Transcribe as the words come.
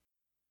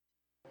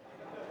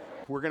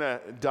we're going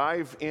to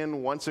dive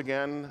in once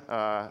again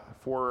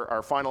for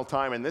our final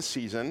time in this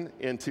season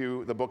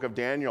into the book of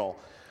Daniel.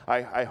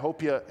 I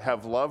hope you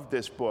have loved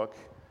this book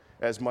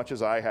as much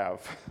as I have.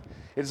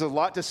 It has a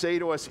lot to say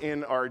to us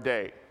in our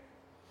day.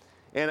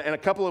 And a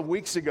couple of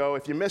weeks ago,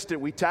 if you missed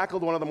it, we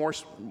tackled one of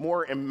the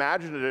more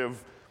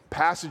imaginative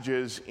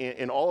passages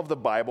in all of the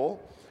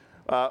Bible,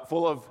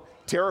 full of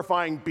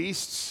terrifying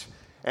beasts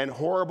and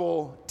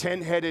horrible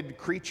 10-headed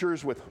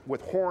creatures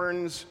with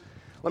horns.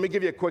 Let me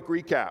give you a quick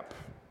recap.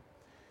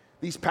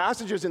 These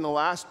passages in the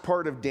last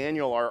part of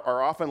Daniel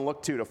are often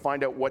looked to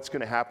find out what's going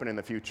to happen in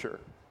the future.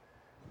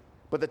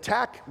 But the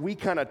tack we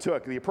kind of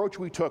took, the approach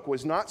we took,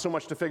 was not so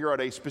much to figure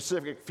out a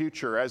specific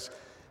future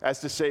as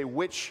to say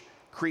which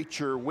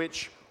creature,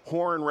 which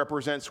horn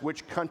represents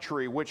which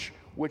country, which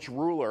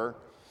ruler.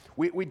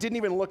 We didn't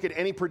even look at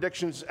any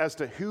predictions as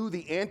to who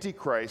the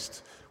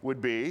Antichrist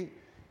would be,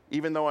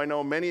 even though I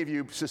know many of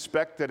you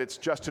suspect that it's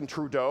Justin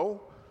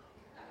Trudeau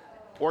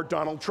or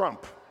Donald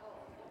Trump.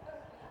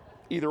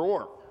 Either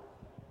or.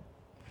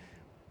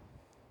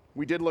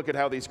 We did look at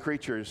how these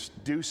creatures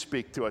do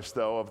speak to us,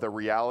 though, of the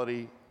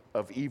reality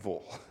of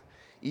evil.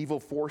 Evil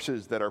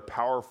forces that are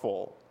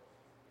powerful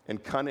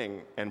and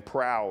cunning and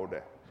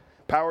proud.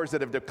 Powers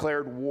that have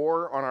declared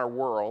war on our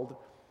world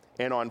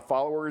and on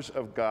followers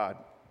of God.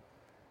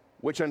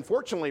 Which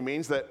unfortunately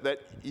means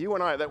that you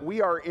and I, that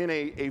we are in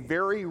a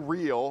very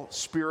real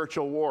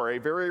spiritual war, a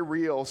very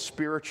real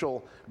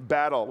spiritual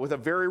battle with a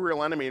very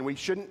real enemy. And we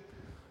shouldn't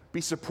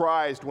be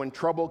surprised when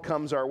trouble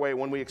comes our way,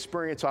 when we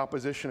experience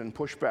opposition and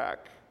pushback.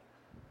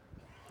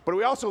 But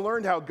we also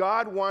learned how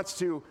God wants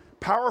to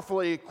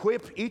powerfully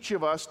equip each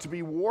of us to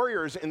be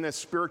warriors in this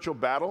spiritual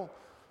battle,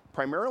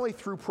 primarily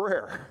through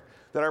prayer,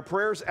 that our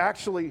prayers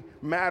actually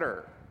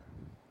matter.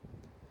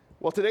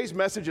 Well, today's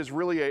message is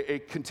really a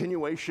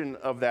continuation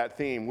of that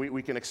theme.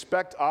 We can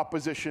expect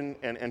opposition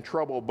and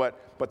trouble,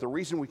 but the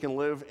reason we can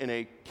live in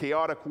a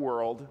chaotic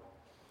world,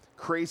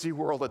 crazy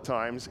world at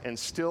times, and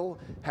still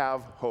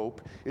have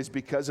hope is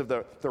because of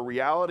the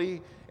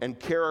reality and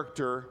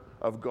character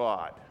of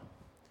God.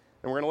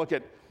 And we're going to look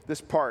at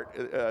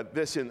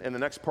this in the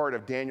next part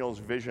of Daniel's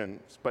vision.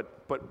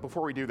 But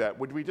before we do that,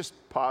 would we just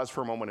pause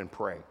for a moment and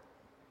pray?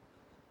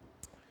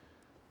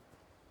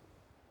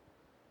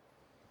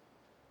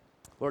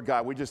 Lord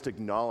God, we just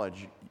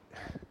acknowledge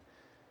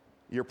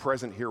you're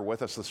present here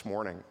with us this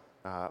morning,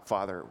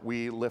 Father.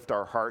 We lift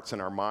our hearts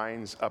and our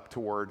minds up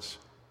towards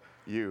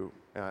you,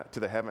 to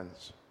the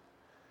heavens.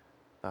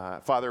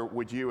 Father,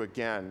 would you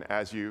again,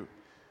 as you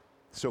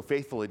so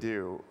faithfully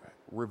do,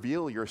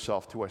 reveal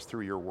yourself to us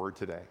through your word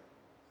today.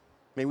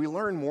 May we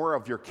learn more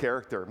of your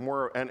character,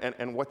 more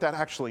and what that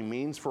actually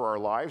means for our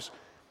lives.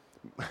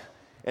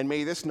 And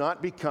may this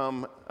not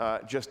become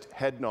just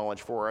head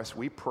knowledge for us.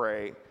 We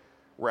pray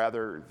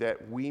rather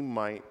that we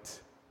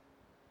might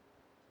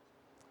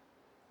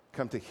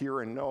come to hear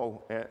and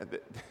know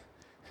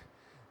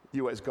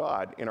you as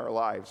God in our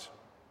lives.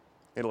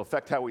 It'll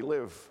affect how we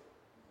live.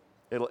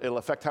 It'll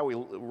affect how we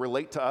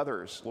relate to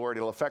others, Lord.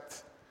 It'll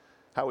affect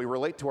how we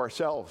relate to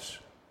ourselves.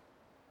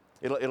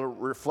 It'll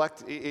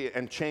reflect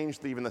and change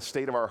even the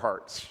state of our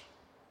hearts.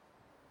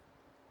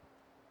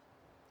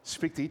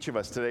 Speak to each of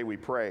us today, we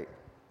pray.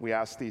 We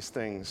ask these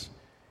things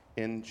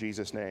in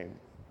Jesus' name.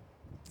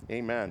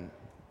 Amen.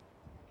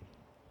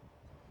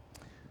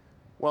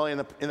 Well, in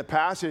the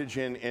passage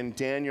in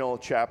Daniel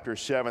chapter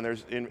 7,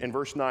 in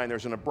verse 9,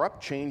 there's an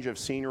abrupt change of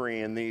scenery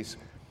in these.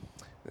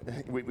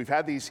 We've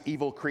had these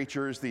evil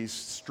creatures, these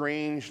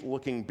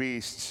strange-looking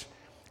beasts,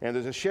 and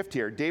there's a shift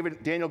here.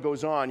 Daniel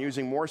goes on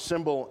using more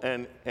symbol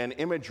and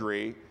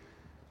imagery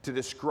to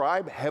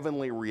describe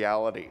heavenly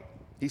reality.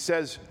 He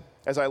says,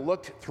 "As I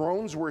looked,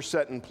 thrones were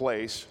set in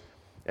place,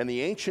 and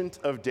the Ancient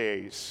of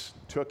Days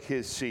took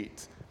his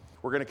seat."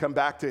 We're going to come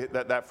back to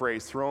that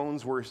phrase,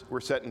 thrones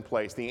were set in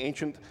place. The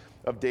Ancient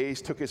of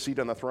Days took his seat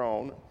on the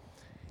throne.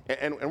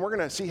 And we're going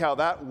to see how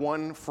that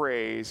one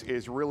phrase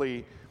is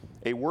really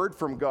a word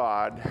from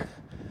God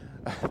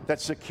that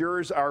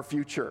secures our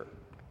future.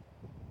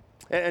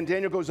 And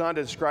Daniel goes on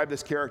to describe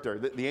this character,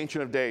 the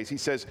Ancient of Days. He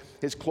says,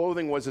 his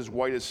clothing was as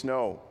white as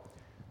snow.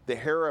 The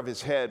hair of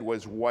his head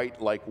was white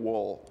like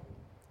wool.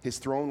 His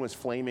throne was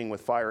flaming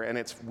with fire, and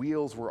its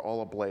wheels were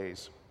all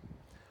ablaze.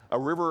 A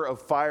river of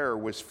fire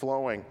was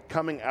flowing,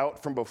 coming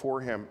out from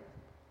before him.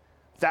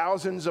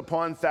 Thousands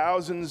upon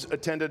thousands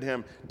attended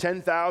him.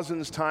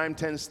 10,000s times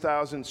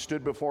 10,000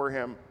 stood before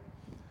him.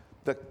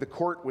 The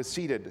court was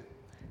seated,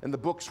 and the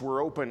books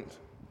were opened.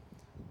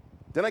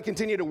 Then I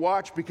continued to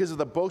watch because of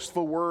the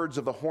boastful words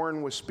of the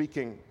horn was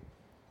speaking.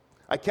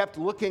 I kept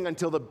looking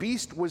until the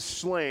beast was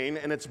slain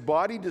and its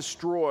body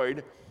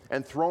destroyed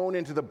and thrown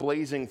into the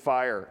blazing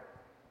fire.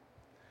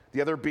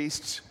 The other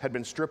beasts had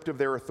been stripped of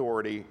their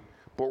authority,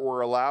 but were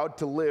allowed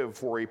to live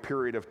for a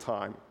period of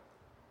time.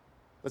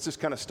 Let's just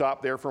kind of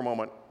stop there for a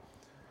moment.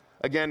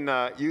 Again,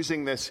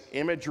 using this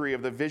imagery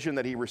of the vision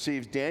that he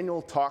receives,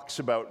 Daniel talks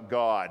about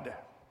God,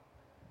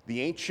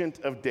 the Ancient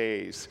of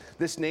Days.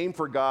 This name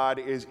for God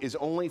is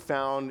only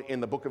found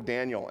in the book of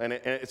Daniel, and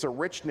it's a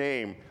rich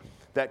name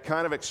that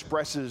kind of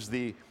expresses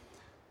the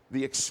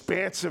the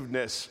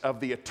expansiveness of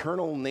the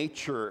eternal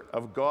nature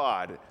of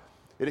God.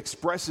 It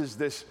expresses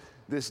this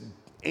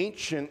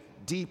ancient,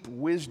 deep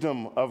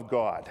wisdom of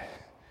God.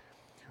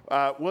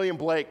 William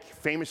Blake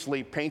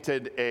famously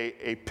painted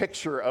a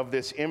picture of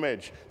this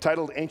image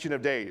titled Ancient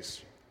of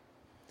Days.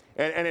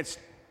 And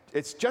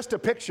it's just a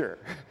picture,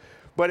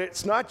 but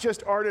it's not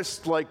just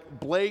artists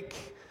like Blake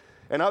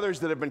and others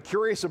that have been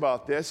curious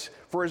about this.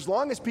 For as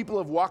long as people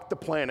have walked the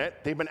planet,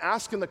 they've been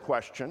asking the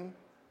question,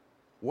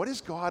 what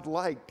is God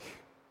like?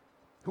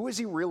 Who is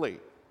he really?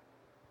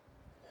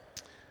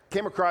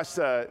 Came across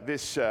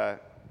this a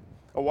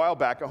while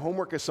back, a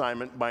homework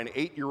assignment by an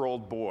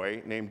 8-year-old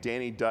boy named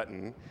Danny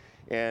Dutton,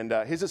 and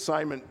his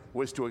assignment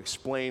was to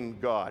explain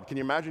God. Can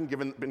you imagine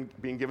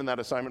being given that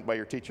assignment by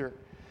your teacher?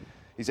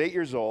 He's 8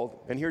 years old,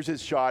 and here's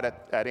his shot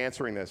at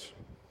answering this.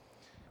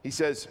 He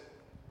says,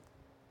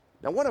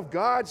 now one of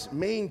God's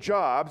main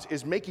jobs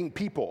is making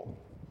people.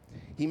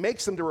 He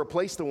makes them to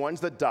replace the ones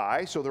that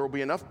die, so there will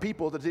be enough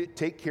people to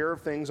take care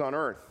of things on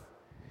earth.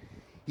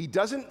 He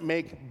doesn't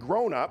make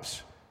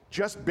grown-ups,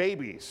 just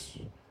babies.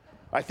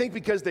 I think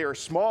because they are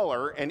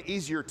smaller and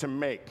easier to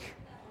make.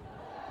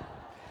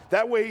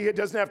 That way he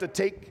doesn't have to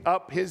take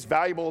up his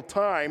valuable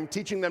time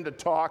teaching them to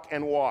talk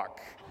and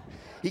walk.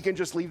 He can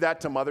just leave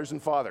that to mothers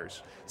and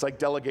fathers. It's like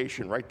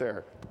delegation right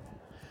there.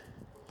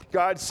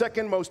 God's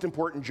second most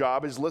important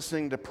job is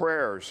listening to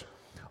prayers.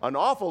 An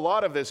awful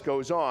lot of this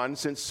goes on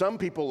since some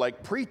people,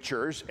 like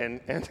preachers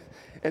and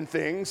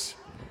things,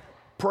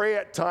 pray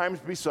at times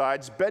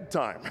besides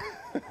bedtime.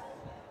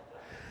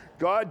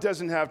 God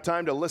doesn't have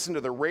time to listen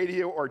to the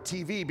radio or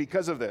TV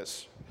because of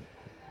this.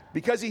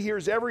 Because he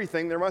hears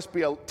everything, there must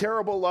be a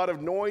terrible lot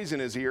of noise in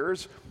his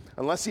ears,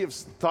 unless he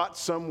has thought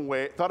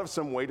of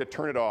some way to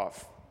turn it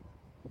off.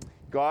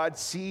 God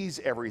sees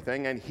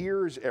everything and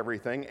hears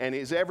everything and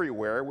is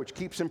everywhere, which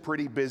keeps him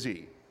pretty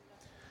busy.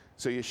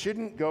 So you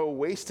shouldn't go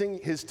wasting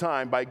his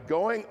time by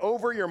going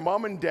over your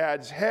mom and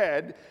dad's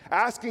head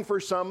asking for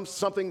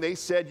something they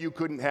said you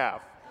couldn't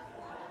have.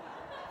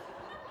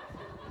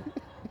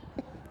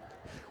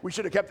 We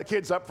should have kept the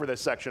kids up for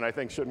this section, I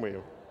think, shouldn't we?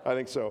 I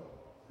think so.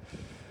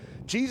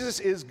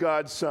 Jesus is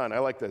God's son. I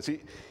like this.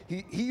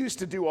 He used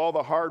to do all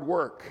the hard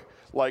work,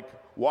 like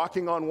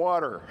walking on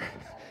water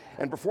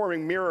and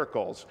performing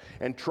miracles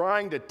and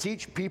trying to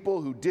teach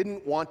people who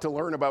didn't want to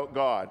learn about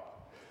God.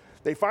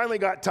 They finally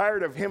got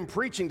tired of him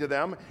preaching to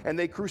them, and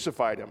they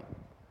crucified him.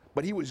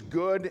 But he was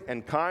good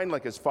and kind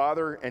like his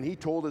Father, and he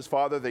told his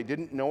Father they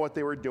didn't know what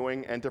they were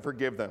doing and to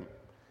forgive them.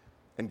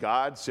 And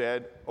God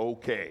said,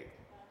 okay.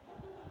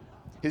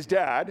 His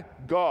dad,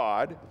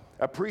 God,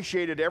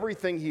 appreciated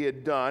everything he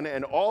had done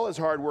and all his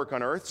hard work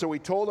on earth, so he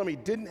told him he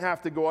didn't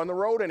have to go on the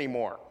road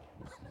anymore.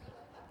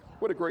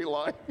 What a great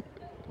line.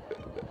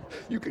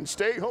 You can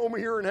stay home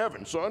here in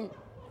heaven, son.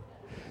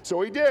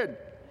 So he did.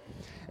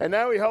 And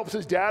now he helps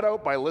his dad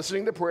out by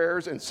listening to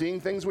prayers and seeing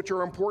things which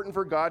are important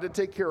for God to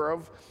take care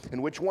of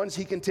and which ones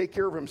he can take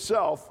care of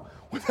himself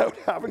without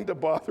having to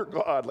bother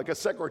God, like a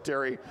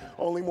secretary,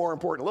 only more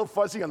important. A little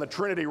fuzzy on the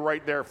Trinity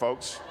right there,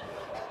 folks.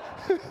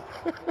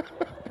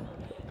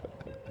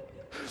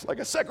 Like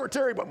a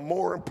secretary, but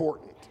more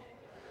important.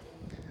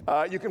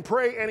 You can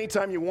pray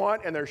anytime you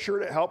want, and they're sure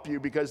to help you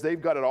because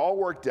they've got it all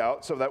worked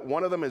out so that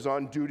one of them is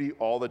on duty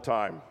all the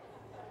time.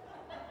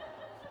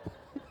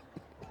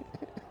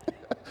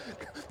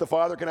 The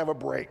father can have a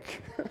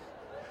break.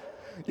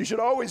 You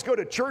should always go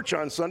to church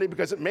on Sunday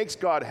because it makes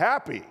God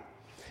happy.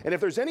 And if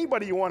there's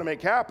anybody you want to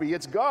make happy,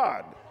 it's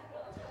God.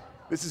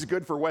 This is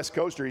good for West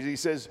Coasters. He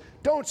says,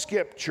 don't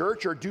skip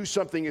church or do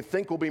something you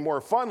think will be more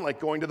fun, like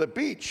going to the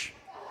beach.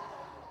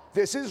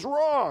 This is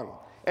wrong.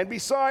 And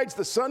besides,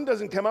 the sun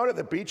doesn't come out at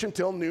the beach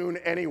until noon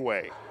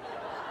anyway.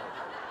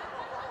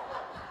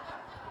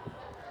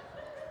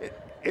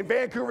 In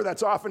Vancouver,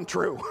 that's often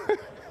true.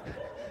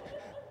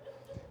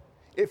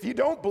 If you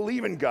don't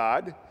believe in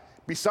God,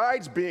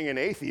 besides being an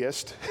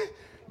atheist,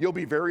 you'll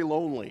be very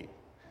lonely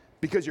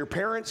because your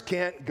parents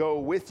can't go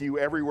with you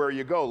everywhere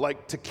you go,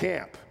 like to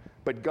camp,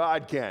 but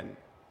God can.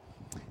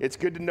 It's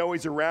good to know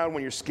he's around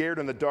when you're scared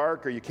in the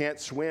dark or you can't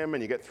swim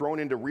and you get thrown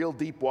into real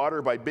deep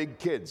water by big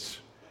kids.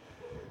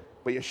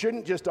 But you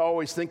shouldn't just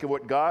always think of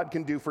what God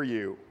can do for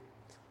you.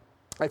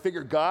 I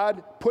figure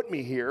God put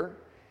me here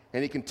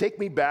and he can take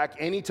me back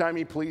anytime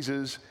he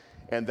pleases,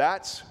 and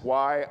that's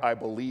why I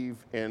believe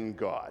in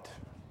God.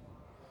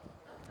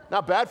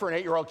 Not bad for an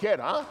 8-year-old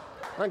kid, huh?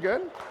 Not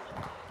good?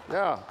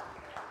 Yeah.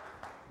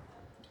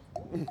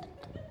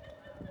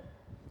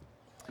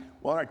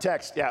 Well, in our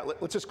text,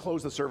 let's just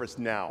close the service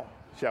now,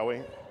 shall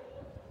we?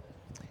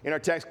 In our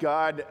text,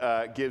 God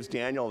gives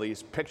Daniel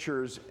these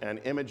pictures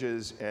and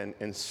images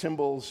and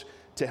symbols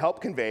to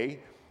help convey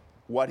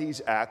what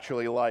he's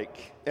actually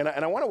like. And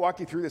I want to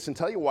walk you through this and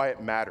tell you why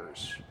it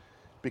matters,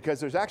 because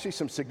there's actually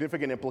some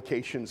significant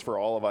implications for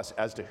all of us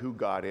as to who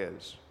God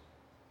is.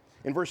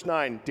 In verse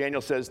 9, Daniel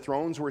says,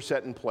 thrones were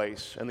set in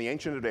place, and the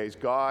Ancient of Days,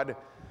 God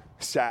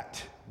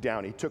sat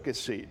down. He took his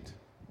seat.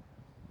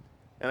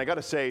 And I got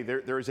to say,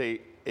 there is a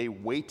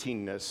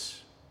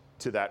weightiness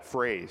to that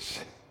phrase.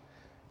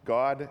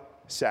 God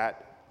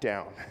sat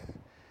down.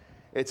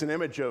 It's an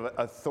image of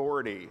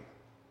authority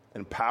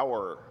and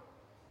power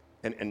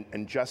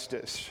and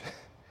justice.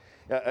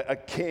 A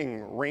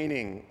king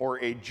reigning or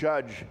a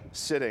judge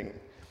sitting.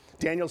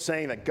 Daniel's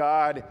saying that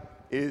God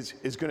is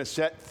going to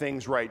set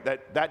things right,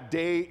 that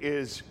day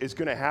is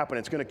going to happen,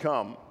 it's going to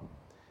come.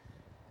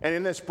 And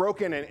in this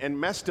broken and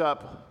messed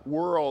up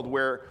world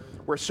where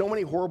so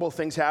many horrible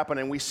things happen,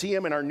 and we see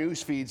them in our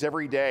news feeds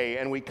every day,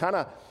 and we kind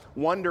of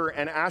wonder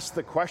and ask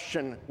the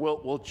question,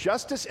 will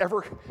justice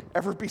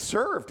ever be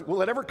served?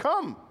 Will it ever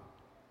come?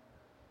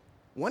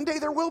 One day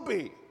there will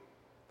be.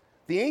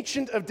 The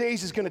Ancient of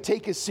Days is going to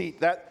take his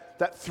seat.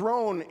 That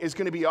throne is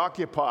going to be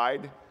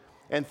occupied,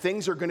 and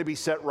things are going to be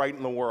set right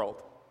in the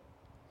world.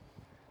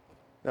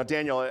 Now,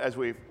 Daniel, as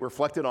we've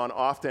reflected on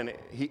often,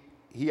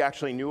 he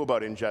actually knew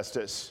about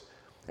injustice.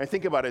 And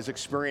think about his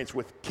experience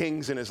with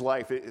kings in his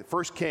life.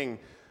 First king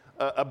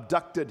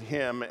abducted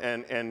him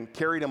and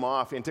carried him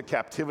off into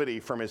captivity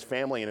from his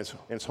family and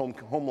his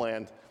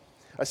homeland.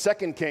 A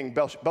second king,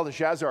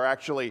 Belshazzar,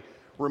 actually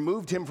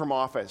removed him from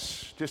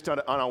office, just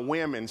on a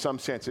whim in some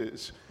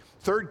senses.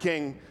 Third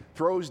king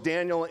throws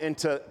Daniel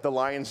into the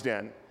lion's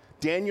den.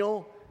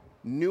 Daniel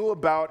knew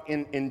about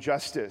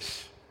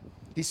injustice.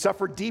 He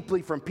suffered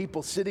deeply from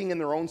people sitting in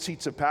their own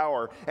seats of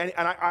power. And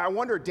I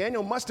wonder,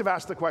 Daniel must have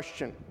asked the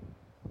question,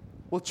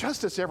 will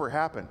justice ever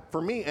happen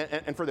for me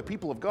and for the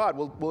people of God?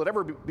 Will it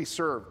ever be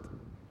served?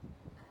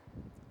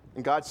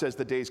 And God says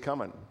the day's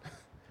coming.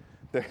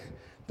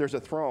 There's a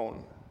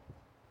throne.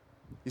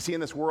 You see, in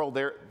this world,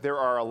 there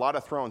are a lot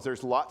of thrones.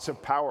 There's lots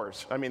of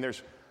powers. I mean,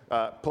 there's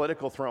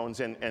political thrones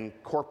and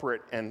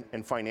corporate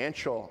and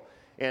financial.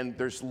 And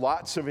there's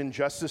lots of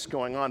injustice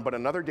going on. But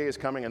another day is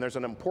coming, and there's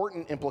an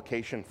important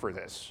implication for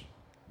this.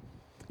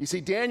 You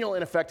see, Daniel,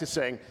 in effect, is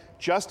saying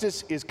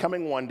justice is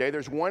coming one day.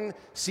 There's one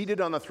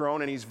seated on the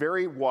throne, and he's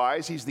very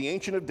wise. He's the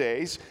Ancient of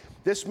Days.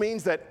 This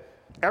means that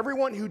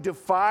everyone who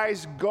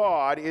defies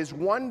God is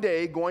one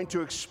day going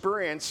to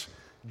experience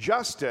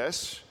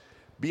justice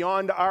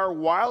beyond our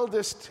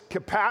wildest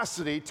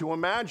capacity to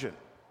imagine.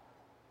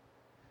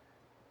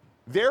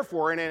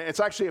 Therefore, and it's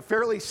actually a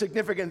fairly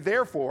significant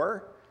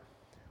therefore,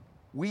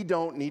 we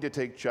don't need to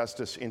take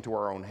justice into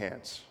our own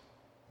hands.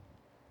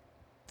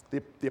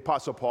 The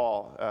Apostle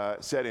Paul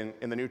said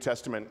in the New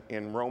Testament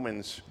in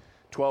Romans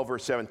 12,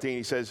 verse 17,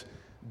 he says,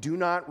 "Do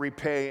not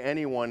repay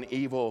anyone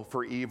evil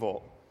for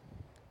evil.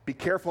 Be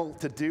careful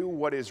to do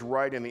what is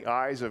right in the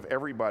eyes of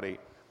everybody.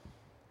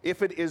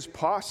 If it is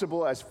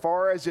possible, as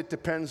far as it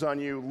depends on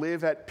you,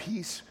 live at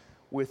peace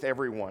with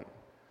everyone.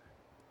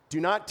 Do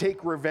not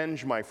take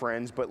revenge, my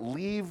friends, but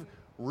leave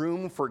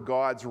room for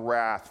God's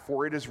wrath,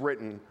 for it is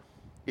written,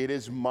 'It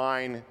is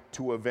mine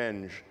to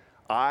avenge.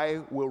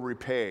 I will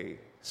repay,'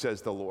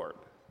 says the Lord."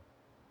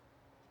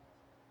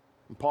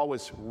 And Paul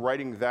was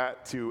writing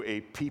that to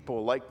a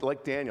people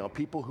like Daniel,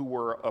 people who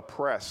were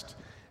oppressed.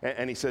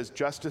 And he says,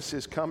 justice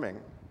is coming.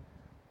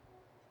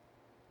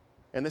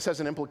 And this has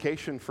an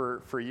implication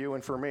for you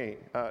and for me.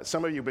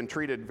 Some of you have been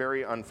treated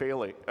very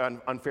unfairly.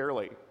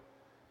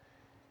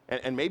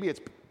 And maybe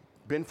it's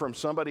been from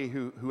somebody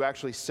who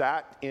actually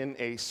sat in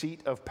a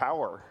seat of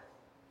power.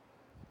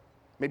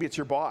 Maybe it's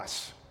your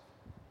boss.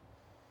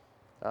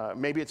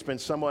 Maybe it's been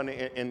someone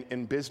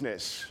in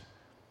business,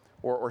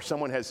 or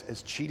someone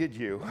has cheated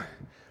you,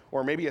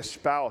 or maybe a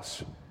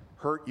spouse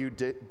hurt you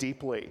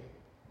deeply.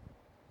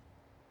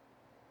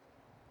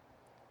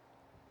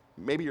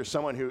 Maybe you're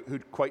someone who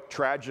quite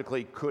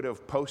tragically could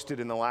have posted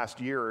in the last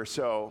year or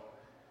so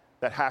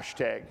that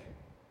hashtag,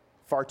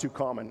 far too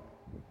common,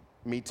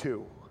 me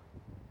too.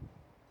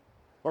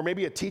 Or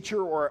maybe a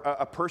teacher or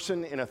a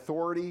person in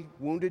authority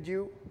wounded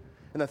you,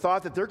 and the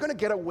thought that they're going to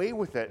get away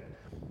with it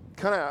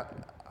kind of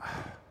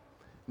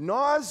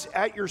gnaws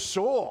at your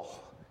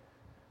soul.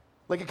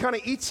 Like it kind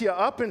of eats you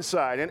up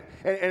inside.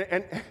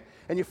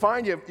 And you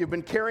find you've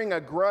been carrying a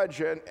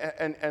grudge,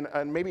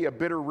 and maybe a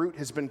bitter root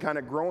has been kind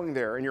of growing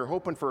there, and you're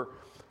hoping for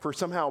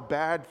somehow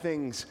bad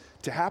things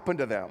to happen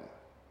to them.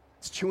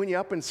 It's chewing you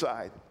up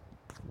inside.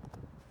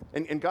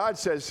 And God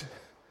says,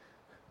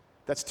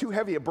 that's too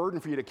heavy a burden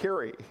for you to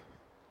carry.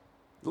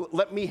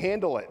 Let me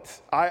handle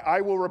it.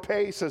 I will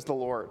repay, says the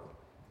Lord.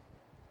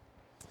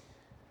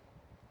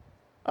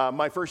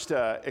 My first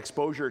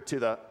exposure to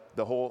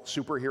the whole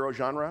superhero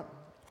genre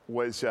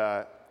was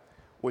a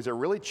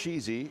really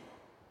cheesy,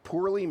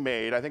 poorly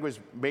made, I think it was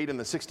made in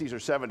the 60s or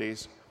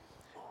 70s.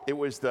 It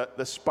was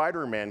the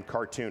Spider-Man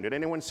cartoon. Did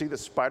anyone see the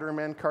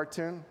Spider-Man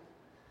cartoon?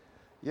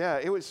 Yeah,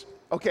 it was,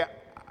 okay,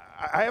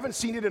 I haven't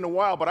seen it in a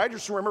while, but I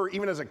just remember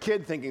even as a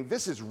kid thinking,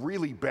 this is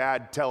really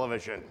bad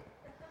television.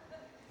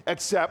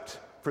 Except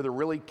for the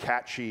really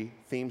catchy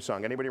theme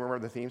song. Anybody remember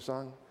the theme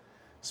song?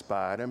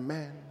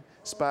 Spider-Man,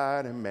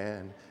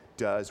 Spider-Man,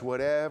 does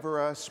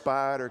whatever a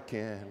spider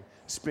can.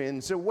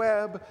 Spins a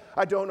web,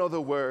 I don't know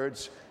the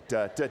words.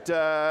 Da, da,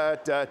 da,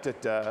 da, da,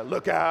 da.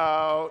 Look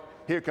out,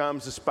 here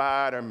comes the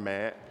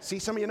Spider-Man. See,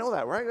 some of you know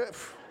that, right?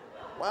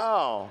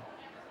 Wow.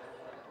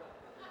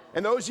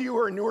 And those of you who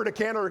are newer to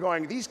Canada are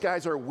going, these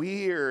guys are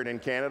weird in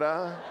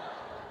Canada.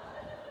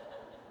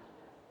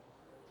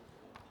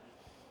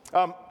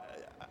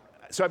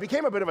 So I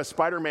became a bit of a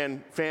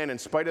Spider-Man fan in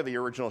spite of the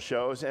original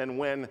shows, and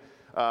when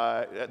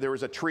there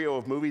was a trio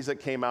of movies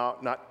that came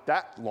out not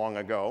that long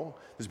ago,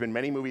 there's been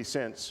many movies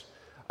since,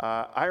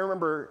 I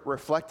remember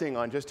reflecting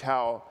on just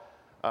how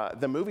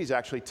the movies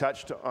actually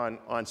touched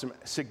on some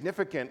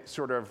significant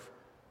sort of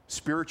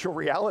spiritual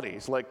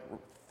realities, like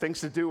things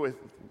to do with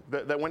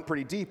that went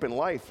pretty deep in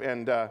life.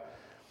 And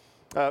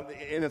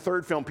in the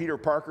third film, Peter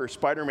Parker,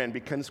 Spider-Man,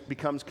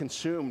 becomes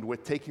consumed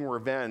with taking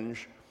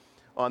revenge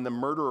on the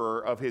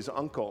murderer of his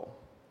uncle.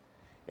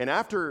 And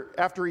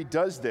after he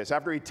does this,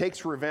 after he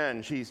takes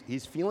revenge,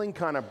 he's feeling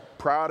kind of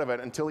proud of it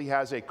until he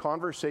has a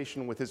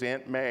conversation with his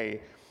Aunt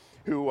May,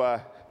 who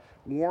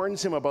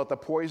warns him about the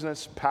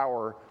poisonous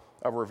power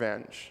of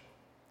revenge.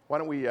 Why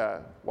don't we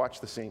watch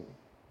the scene?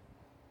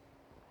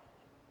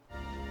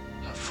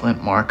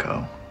 Flint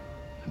Marco,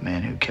 the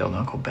man who killed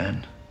Uncle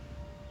Ben,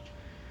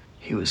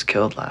 he was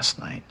killed last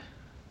night.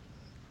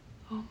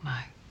 Oh,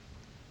 my.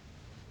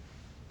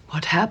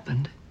 What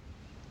happened?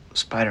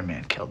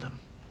 Spider-Man killed him.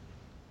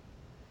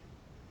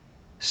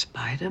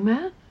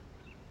 Spider-Man?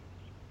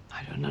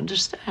 I don't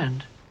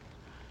understand.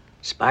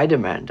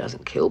 Spider-Man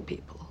doesn't kill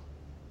people.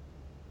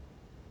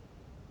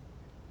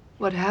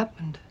 What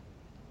happened?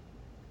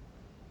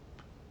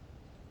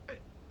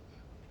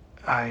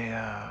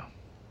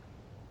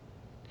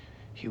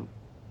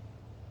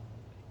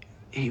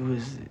 He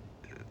was...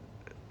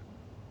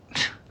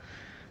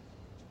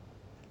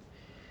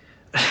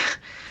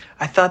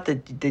 I thought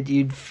that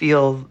you'd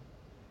feel...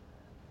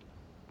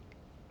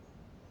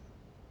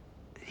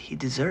 He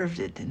deserved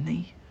it, didn't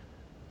he?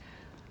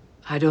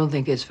 I don't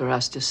think it's for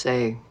us to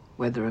say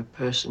whether a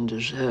person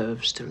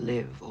deserves to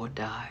live or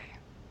die.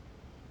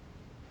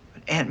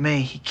 But Aunt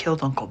May, he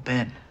killed Uncle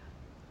Ben.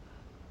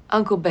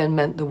 Uncle Ben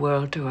meant the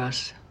world to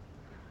us,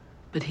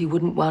 but he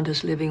wouldn't want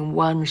us living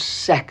 1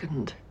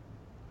 second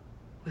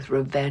with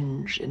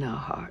revenge in our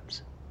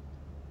hearts.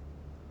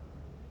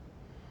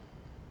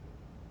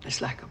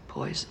 It's like a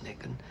poison. It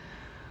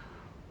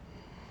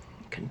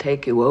can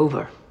take you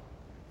over.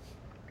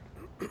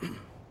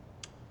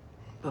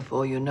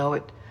 Before you know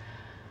it,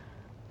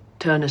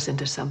 turn us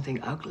into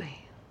something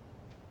ugly.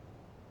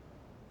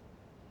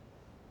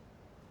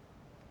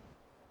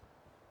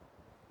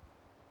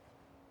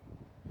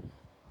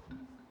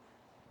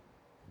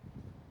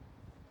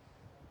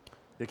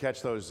 You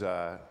catch those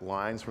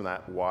lines from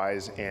that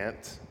wise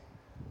aunt?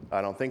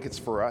 I don't think it's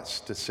for us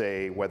to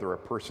say whether a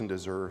person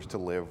deserves to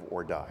live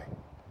or die.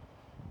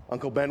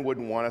 Uncle Ben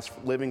wouldn't want us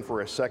living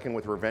for a second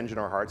with revenge in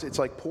our hearts. It's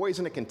like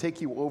poison. It can take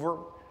you over.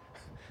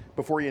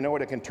 Before you know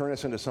it, it can turn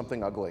us into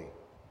something ugly.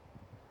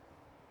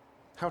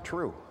 How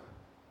true.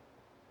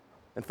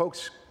 And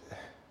folks,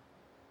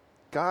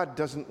 God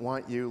doesn't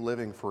want you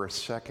living for a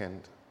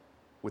second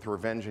with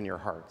revenge in your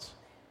hearts.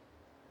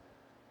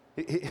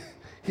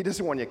 He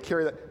doesn't want you to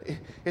carry that.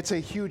 It's a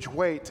huge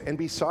weight. And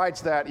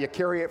besides that, you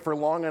carry it for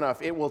long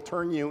enough, it will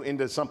turn you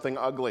into something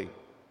ugly.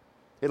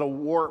 It'll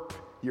warp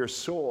your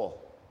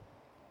soul.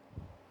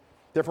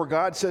 Therefore,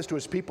 God says to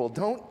his people,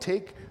 don't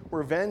take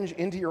revenge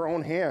into your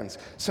own hands.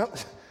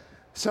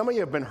 Some of you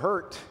have been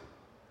hurt.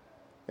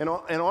 And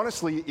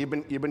honestly, you've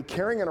been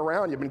carrying it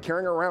around. You've been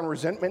carrying around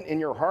resentment in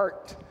your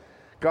heart.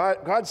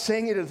 God's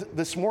saying it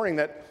this morning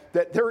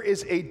that there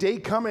is a day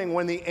coming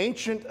when the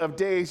Ancient of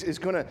Days is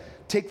going to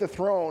take the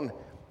throne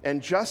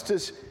and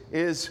justice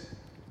is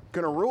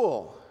going to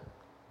rule.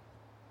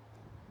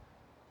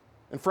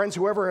 And friends,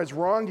 whoever has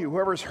wronged you,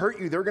 whoever has hurt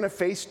you, they're going to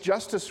face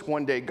justice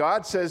one day.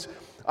 God says,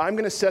 I'm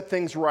going to set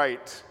things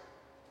right.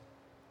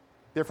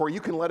 Therefore, you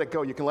can let it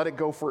go. You can let it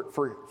go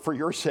for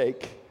your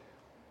sake,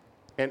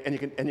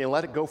 and you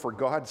let it go for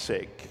God's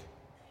sake.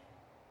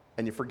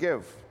 And you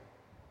forgive.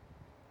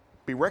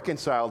 Be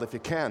reconciled if you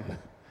can.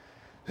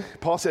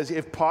 Paul says,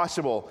 if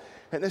possible,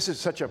 and this is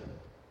such a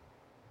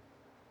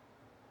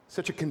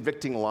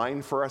convicting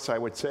line for us, I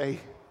would say.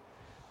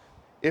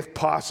 If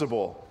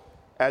possible,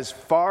 as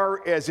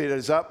far as it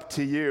is up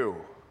to you.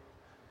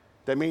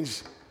 That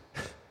means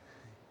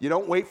you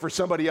don't wait for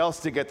somebody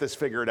else to get this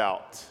figured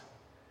out.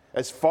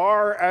 As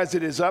far as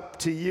it is up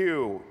to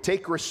you,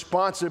 take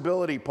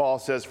responsibility, Paul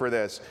says, for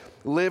this.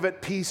 Live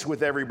at peace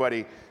with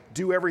everybody.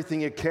 Do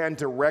everything you can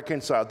to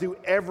reconcile. Do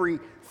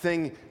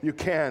everything you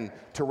can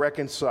to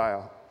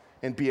reconcile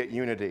and be at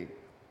unity.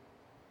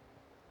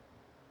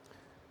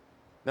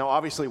 Now,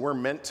 obviously, we're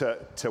meant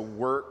to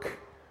work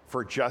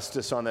for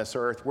justice on this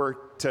earth. We're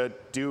to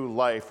do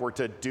life. We're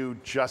to do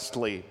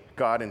justly.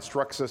 God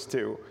instructs us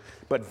to.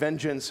 But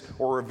vengeance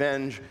or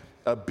revenge,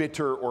 a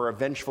bitter or a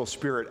vengeful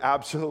spirit,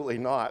 absolutely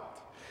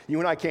not. You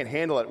and I can't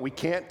handle it. We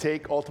can't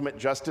take ultimate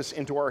justice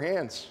into our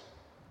hands.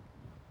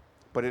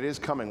 But it is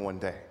coming one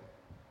day.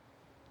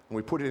 And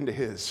we put it into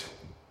his.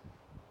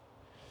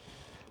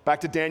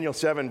 Back to Daniel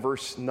 7,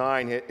 verse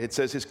 9, it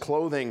says, his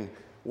clothing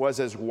was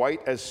as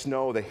white as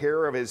snow. The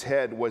hair of his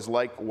head was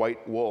like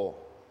white wool.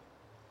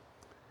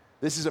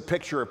 This is a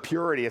picture of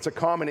purity. It's a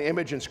common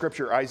image in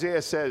Scripture.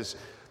 Isaiah says,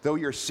 though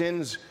your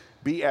sins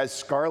be as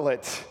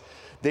scarlet,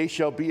 they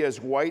shall be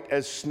as white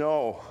as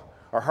snow.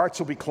 Our hearts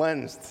will be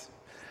cleansed.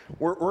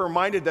 We're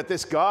reminded that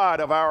this God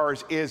of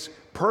ours is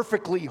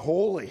perfectly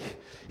holy.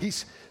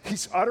 He's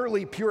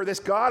utterly pure. This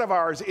God of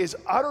ours is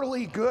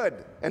utterly good,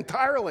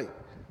 entirely.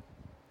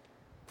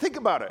 Think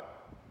about it.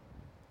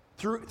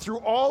 Through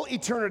all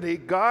eternity,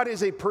 God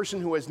is a person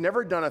who has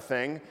never done a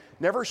thing,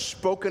 never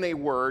spoken a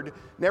word,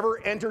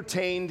 never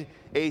entertained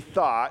a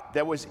thought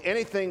that was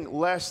anything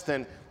less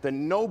than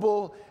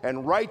noble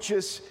and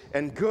righteous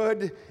and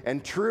good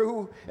and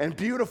true and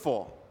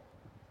beautiful.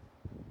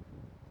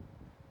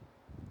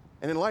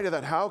 And in light of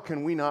that, how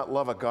can we not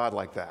love a God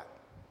like that?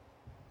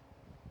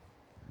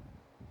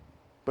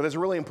 But there's a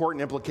really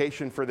important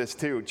implication for this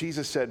too.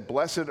 Jesus said,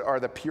 "Blessed are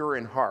the pure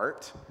in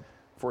heart,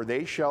 for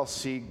they shall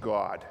see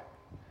God."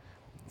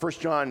 1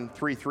 John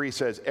 3:3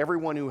 says,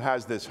 "Everyone who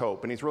has this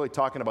hope," and he's really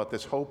talking about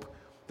this hope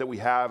that we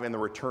have in the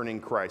returning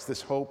Christ,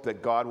 this hope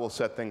that God will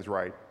set things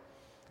right.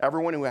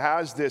 Everyone who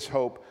has this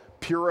hope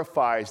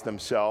purifies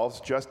themselves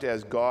just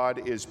as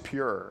God is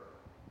pure.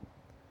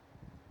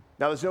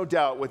 Now, there's no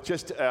doubt with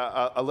just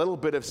a little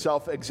bit of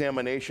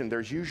self-examination,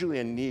 there's usually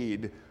a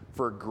need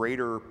for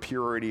greater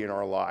purity in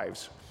our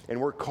lives.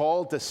 And we're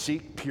called to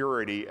seek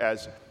purity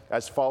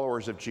as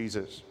followers of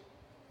Jesus.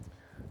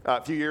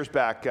 A few years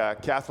back,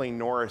 Kathleen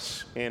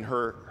Norris, in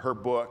her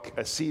book,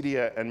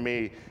 Acedia and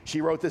Me,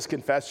 she wrote this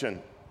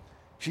confession.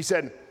 She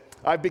said,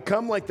 "I've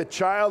become like the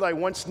child I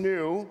once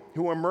knew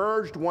who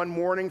emerged one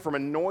morning from a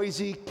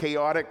noisy,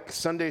 chaotic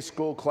Sunday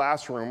school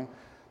classroom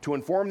to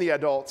inform the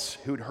adults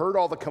who'd heard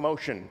all the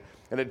commotion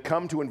and had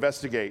come to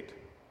investigate.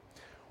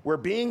 We're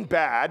being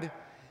bad,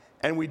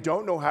 and we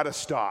don't know how to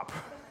stop."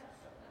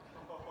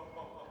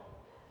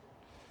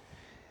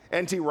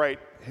 N.T. Wright,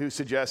 who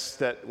suggests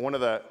that one of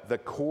the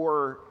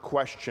core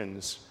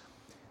questions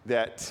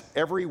that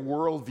every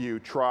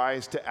worldview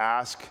tries to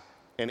ask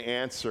and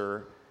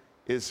answer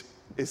is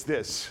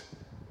this: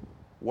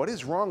 what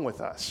is wrong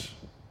with us?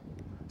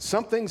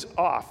 Something's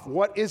off.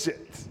 What is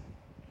it?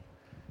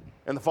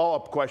 And the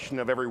follow-up question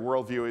of every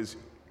worldview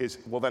is,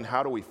 well, then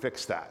how do we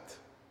fix that?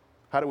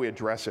 How do we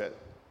address it?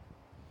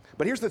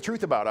 But here's the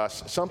truth about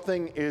us.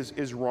 Something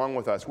is wrong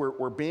with us.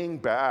 We're being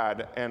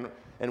bad,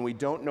 and we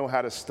don't know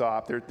how to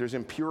stop. There's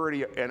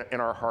impurity in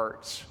our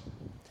hearts.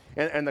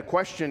 And the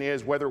question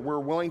is whether we're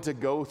willing to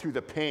go through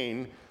the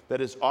pain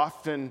that is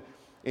often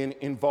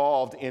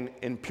involved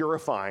in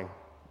purifying.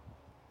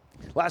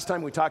 Last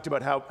time we talked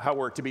about how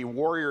we're to be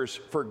warriors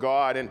for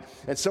God,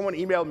 and someone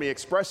emailed me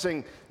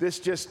expressing this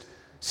just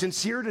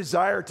sincere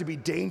desire to be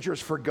dangerous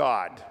for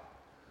God,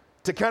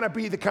 to kind of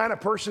be the kind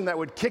of person that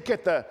would kick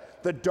at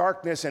the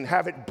darkness and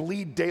have it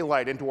bleed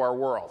daylight into our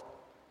world.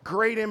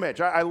 Great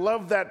image. I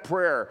love that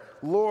prayer.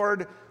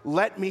 Lord,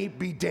 let me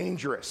be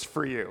dangerous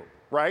for you,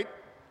 right?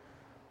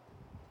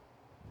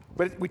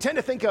 But we tend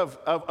to think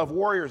of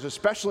warriors,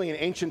 especially in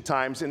ancient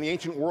times, in the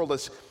ancient world,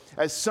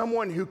 as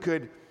someone who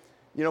could,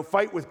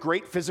 fight with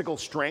great physical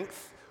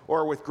strength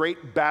or with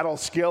great battle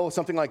skill,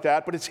 something like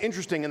that. But it's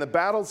interesting, in the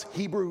battles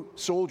Hebrew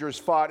soldiers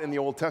fought in the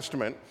Old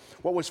Testament,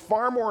 what was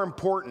far more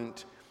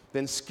important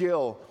than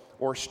skill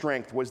or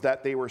strength was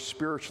that they were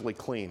spiritually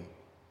clean.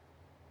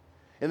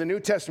 In the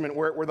New Testament,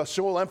 where the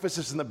sole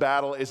emphasis in the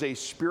battle is a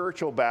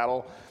spiritual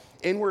battle,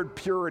 inward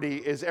purity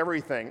is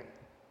everything.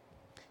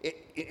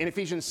 In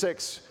Ephesians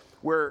 6,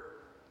 where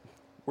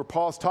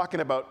Paul's talking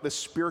about the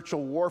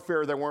spiritual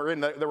warfare that we're in,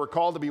 that we're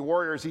called to be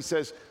warriors, he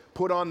says,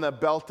 put on the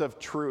belt of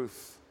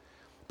truth,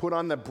 put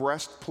on the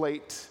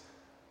breastplate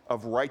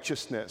of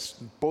righteousness.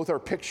 Both are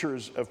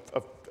pictures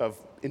of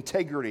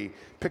integrity,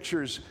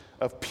 pictures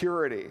of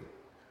purity.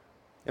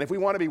 And if we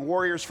want to be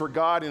warriors for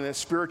God in a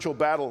spiritual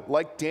battle,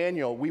 like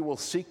Daniel, we will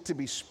seek to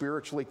be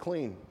spiritually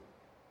clean.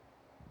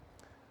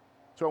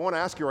 So I want to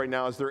ask you right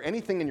now, is there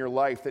anything in your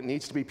life that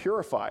needs to be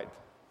purified?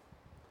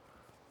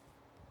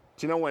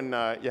 Do you know when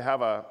you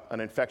have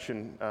an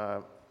infection,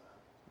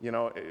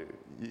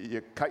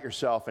 you cut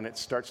yourself and it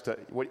starts to,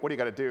 what do you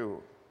got to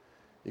do?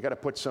 You got to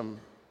put some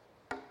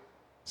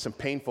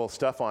painful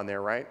stuff on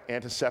there, right?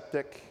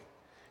 Antiseptic,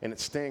 and it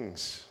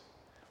stings.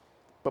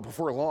 But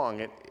before long,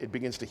 it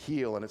begins to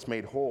heal and it's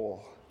made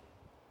whole.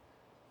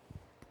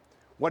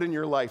 What in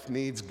your life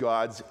needs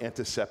God's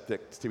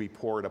antiseptic to be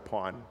poured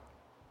upon?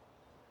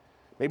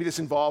 Maybe this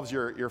involves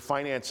your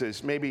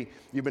finances. Maybe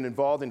you've been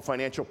involved in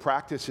financial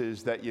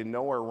practices that you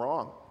know are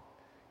wrong.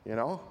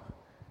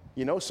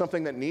 You know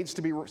something that needs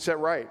to be set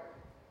right.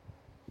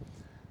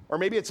 Or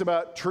maybe it's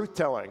about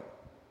truth-telling.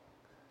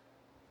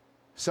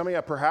 Some of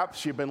you,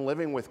 perhaps you've been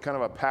living with kind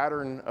of a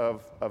pattern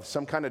of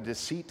some kind of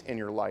deceit in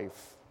your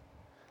life.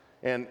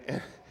 And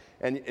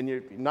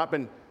you've not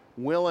been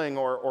willing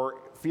or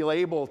feel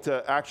able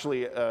to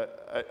actually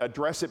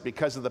address it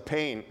because of the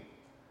pain.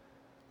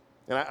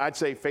 And I'd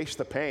say face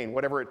the pain,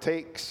 whatever it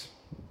takes.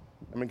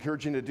 I'm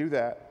encouraging you to do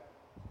that.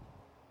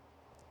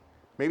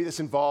 Maybe this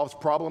involves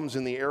problems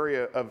in the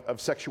area of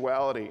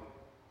sexuality.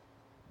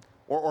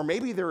 Or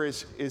maybe there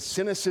is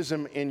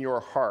cynicism in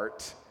your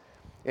heart,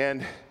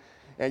 and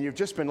you've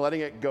just been letting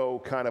it go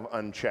kind of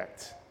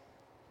unchecked.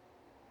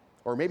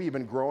 Or maybe you've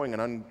been growing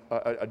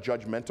a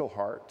judgmental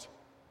heart.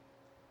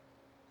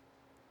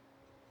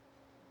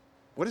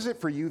 What is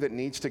it for you that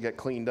needs to get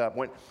cleaned up?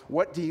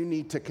 What do you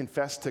need to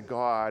confess to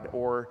God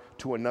or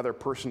to another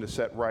person to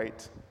set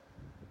right?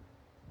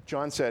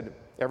 John said,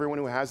 everyone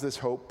who has this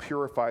hope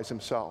purifies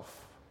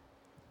himself.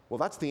 Well,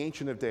 that's the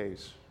Ancient of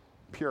Days,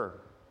 pure.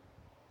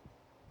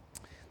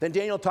 Then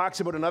Daniel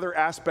talks about another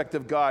aspect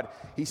of God.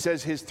 He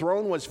says his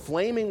throne was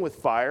flaming with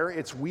fire,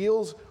 its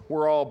wheels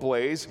were all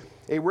ablaze,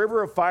 a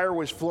river of fire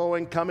was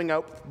flowing, coming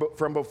out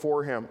from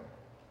before him.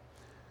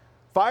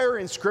 Fire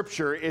in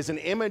Scripture is an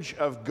image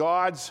of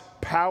God's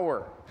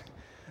power.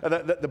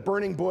 The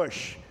burning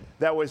bush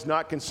that was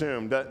not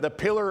consumed, the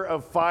pillar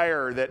of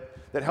fire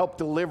that helped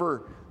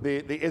deliver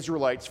the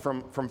Israelites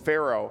from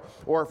Pharaoh,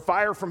 or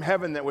fire from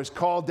heaven that was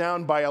called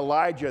down by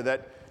Elijah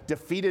that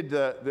defeated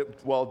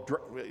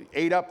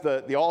ate up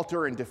the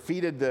altar and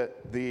defeated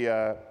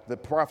the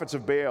prophets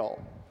of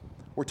Baal.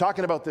 We're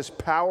talking about this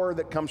power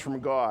that comes from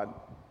God.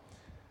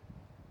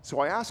 So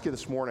I ask you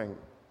this morning,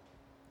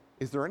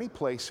 is there any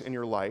place in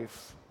your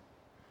life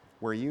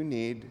where you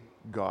need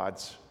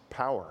God's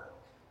power?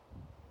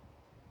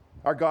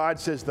 Our God,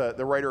 says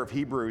the writer of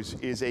Hebrews,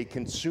 is a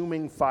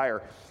consuming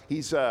fire.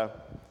 He's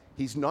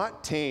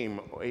not tame.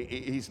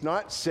 He's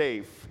not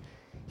safe.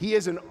 He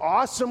is an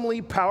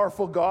awesomely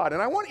powerful God.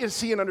 And I want you to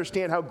see and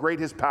understand how great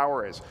his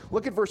power is.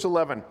 Look at verse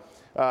 11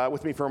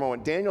 with me for a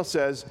moment. Daniel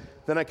says,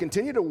 then I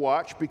continued to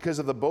watch because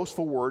of the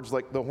boastful words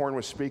like the horn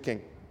was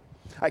speaking.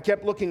 I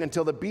kept looking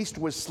until the beast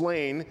was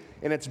slain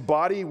and its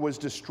body was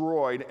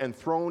destroyed and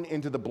thrown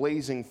into the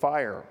blazing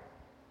fire.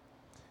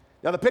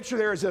 Now the picture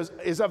there is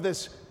of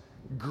this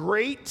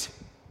great,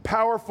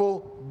 powerful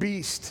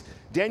beast.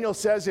 Daniel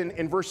says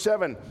in verse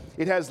 7,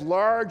 it has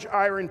large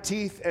iron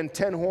teeth and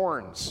 10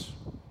 horns.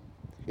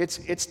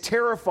 It's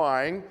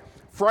terrifying,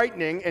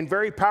 frightening, and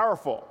very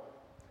powerful.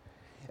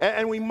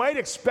 And we might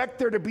expect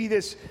there to be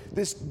this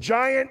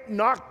giant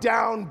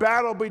knockdown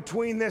battle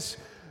between this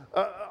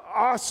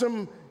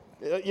awesome,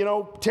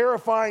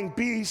 terrifying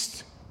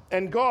beast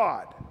and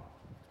God.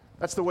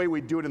 That's the way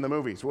we'd do it in the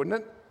movies, wouldn't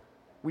it?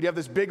 We'd have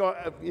this big,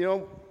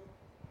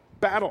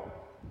 battle.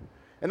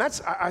 And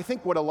that's, I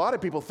think, what a lot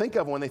of people think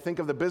of when they think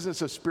of the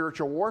business of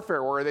spiritual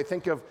warfare, or they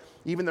think of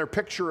even their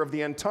picture of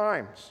the end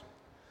times.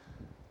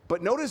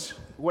 But notice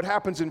what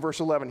happens in verse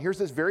 11. Here's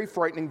this very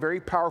frightening,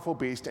 very powerful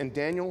beast, and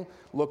Daniel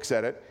looks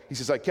at it. He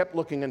says, I kept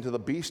looking until the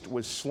beast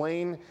was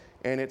slain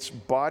and its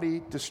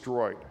body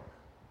destroyed.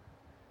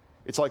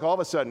 It's like all of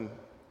a sudden,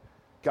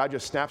 God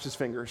just snaps his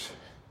fingers,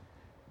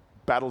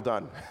 battle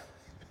done.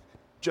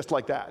 Just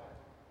like that.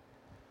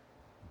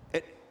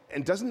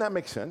 And doesn't that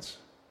make sense?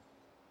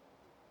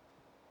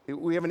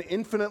 We have an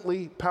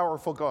infinitely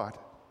powerful God.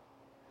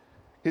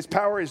 His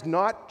power is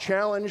not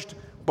challenged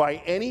by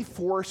any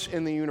force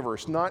in the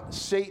universe, not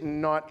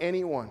Satan, not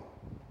anyone.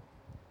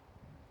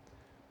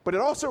 But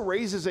it also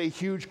raises a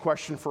huge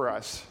question for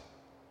us.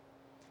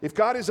 If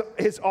God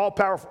is all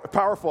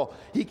powerful,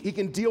 he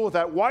can deal with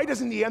that. Why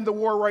doesn't he end the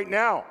war right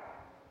now?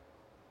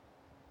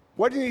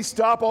 Why didn't he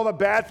stop all the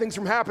bad things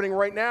from happening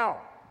right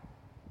now?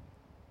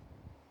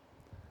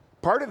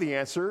 Part of the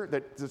answer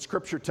that the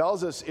Scripture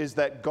tells us is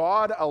that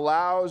God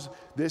allows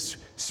this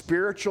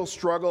spiritual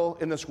struggle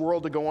in this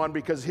world to go on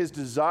because his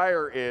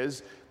desire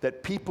is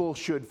that people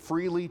should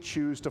freely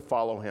choose to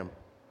follow him.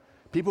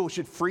 People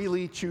should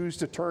freely choose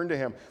to turn to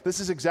him. This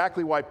is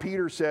exactly why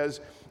Peter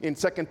says in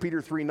 2 Peter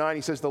 3:9,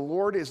 he says, the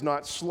Lord is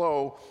not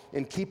slow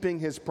in keeping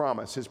his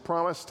promise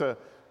to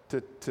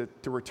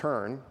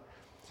return.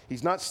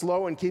 He's not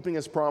slow in keeping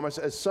his promise,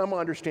 as some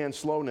understand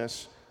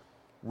slowness.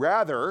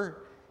 Rather,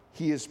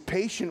 he is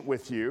patient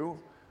with you,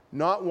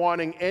 not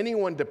wanting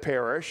anyone to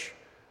perish,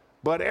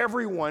 but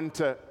everyone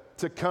to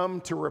come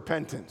to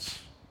repentance.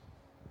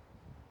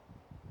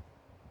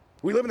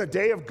 We live in a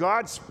day of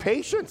God's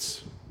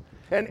patience.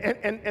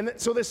 And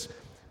so this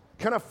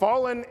kind of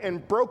fallen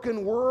and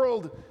broken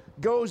world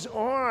goes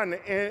on,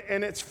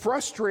 and it's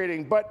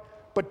frustrating, but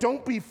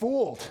don't be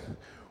fooled.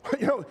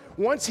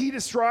 Once he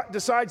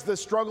decides the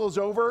struggle's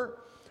over,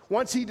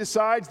 once he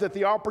decides that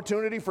the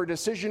opportunity for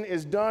decision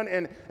is done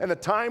and the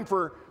time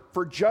for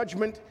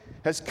judgment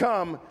has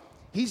come,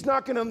 he's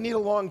not going to need a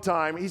long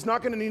time. He's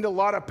not going to need a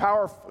lot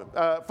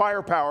of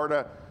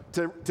firepower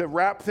to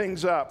wrap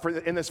things up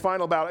in this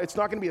final battle. It's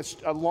not going to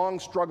be a long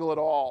struggle at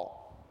all.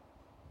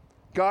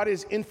 God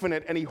is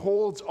infinite, and he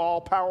holds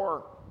all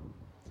power.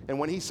 And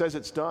when he says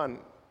it's done,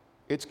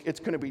 it's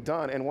going to be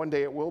done, and one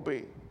day it will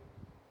be.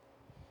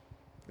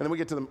 And then we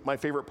get to my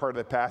favorite part of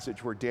the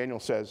passage where Daniel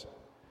says,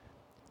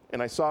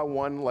 and I saw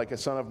one like a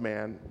son of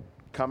man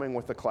coming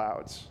with the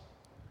clouds.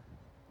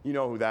 You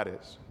know who that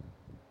is.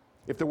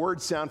 If the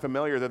words sound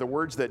familiar, they're the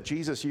words that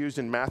Jesus used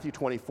in Matthew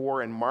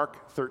 24 and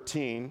Mark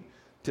 13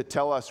 to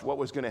tell us what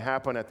was going to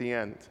happen at the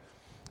end.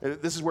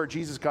 This is where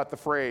Jesus got the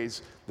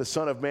phrase, the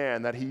Son of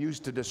Man, that he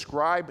used to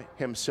describe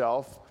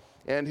himself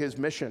and his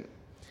mission.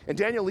 And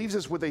Daniel leaves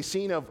us with a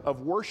scene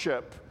of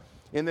worship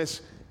in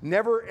this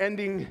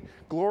never-ending,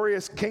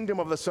 glorious kingdom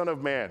of the Son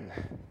of Man.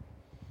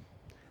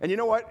 And you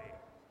know what?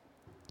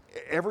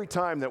 Every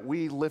time that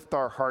we lift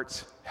our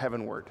hearts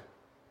heavenward,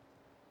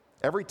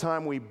 Every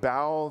time we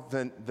bow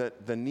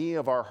the knee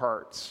of our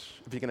hearts,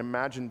 if you can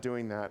imagine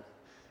doing that,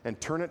 and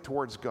turn it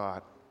towards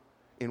God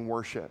in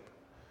worship,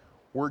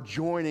 we're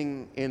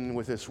joining in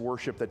with this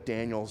worship that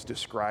Daniel's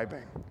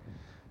describing.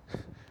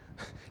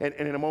 And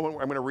in a moment,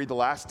 I'm going to read the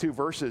last two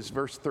verses,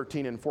 verse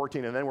 13 and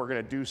 14, and then we're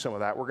going to do some of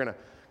that. We're going to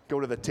go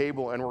to the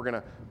table and we're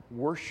going to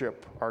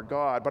worship our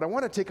God. But I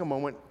want to take a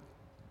moment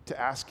to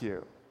ask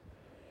you,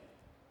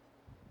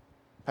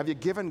 have you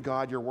given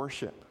God your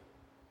worship?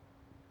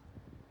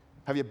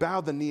 Have you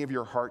bowed the knee of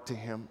your heart to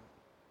Him?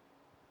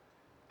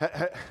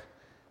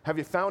 Have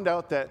you found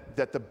out that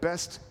the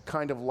best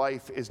kind of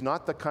life is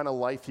not the kind of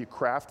life you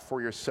craft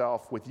for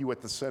yourself with you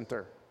at the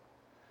center?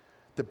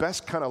 The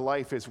best kind of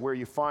life is where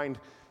you find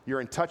you're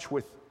in touch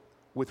with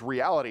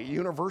reality,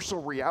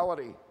 universal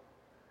reality,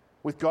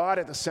 with God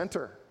at the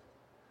center,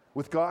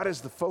 with God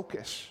as the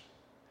focus.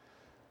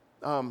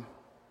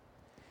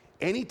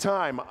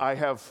 Anytime I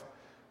have,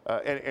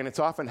 and it's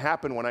often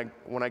happened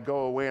when I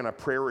go away on a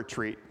prayer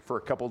retreat for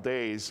a couple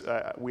days,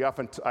 I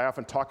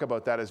often talk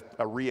about that as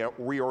a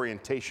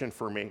reorientation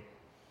for me,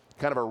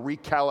 kind of a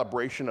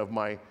recalibration of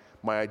my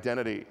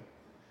identity.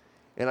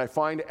 And I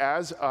find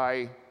as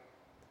I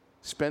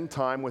spend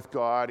time with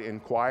God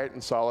in quiet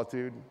and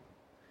solitude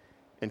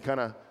and kind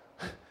of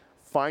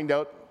find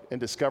out and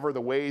discover the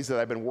ways that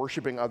I've been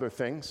worshiping other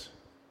things,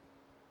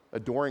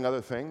 adoring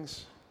other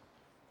things,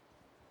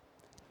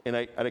 and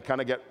I kind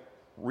of get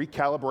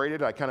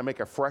recalibrated. I kind of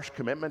make a fresh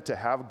commitment to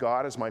have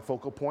God as my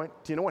focal point.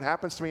 Do you know what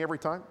happens to me every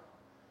time?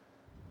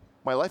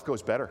 My life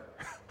goes better.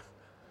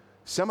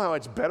 Somehow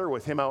it's better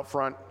with Him out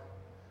front.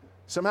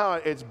 Somehow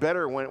it's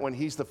better when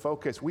He's the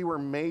focus. We were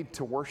made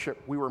to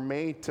worship. We were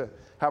made to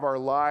have our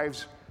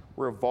lives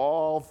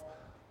revolve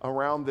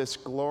around this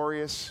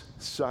glorious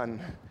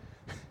Son,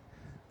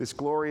 this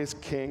glorious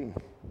King.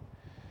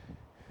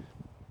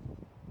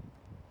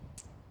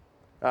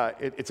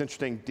 It's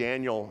interesting,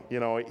 Daniel,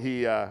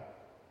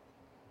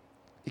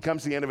 he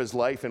comes to the end of his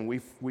life, and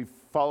we've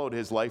followed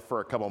his life for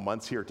a couple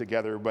months here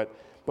together, but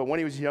when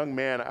he was a young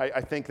man,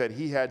 I think that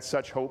he had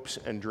such hopes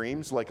and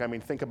dreams.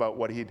 Think about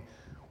what he'd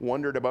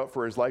wondered about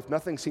for his life.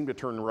 Nothing seemed to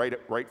turn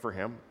right for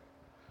him.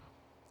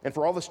 And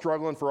for all the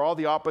struggle and for all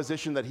the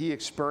opposition that he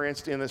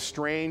experienced in this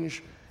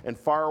strange and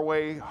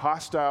faraway,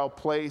 hostile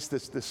place,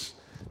 this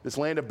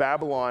land of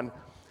Babylon,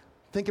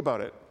 think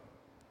about it.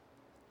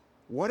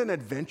 What an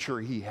adventure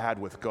he had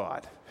with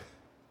God.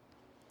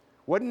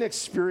 What an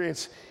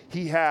experience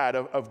he had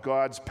of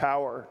God's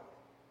power.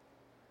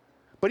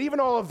 But even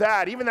all of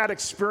that, even that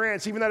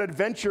experience, even that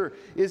adventure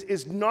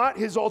is not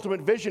his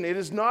ultimate vision. It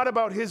is not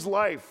about his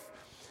life.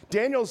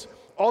 Daniel's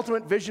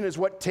ultimate vision is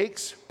what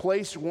takes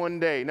place one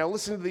day. Now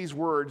listen to these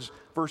words,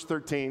 verse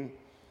 13.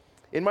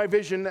 In my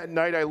vision at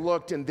night I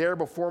looked, and there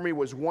before me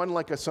was one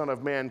like a son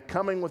of man,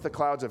 coming with the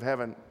clouds of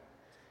heaven.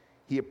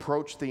 He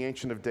approached the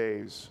Ancient of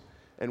Days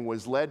and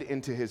was led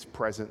into his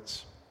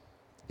presence.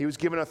 He was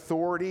given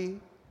authority,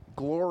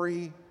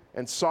 glory,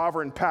 and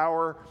sovereign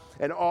power,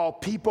 and all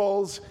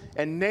peoples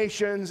and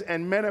nations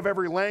and men of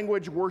every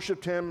language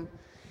worshiped him.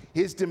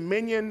 His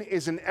dominion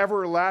is an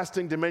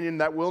everlasting dominion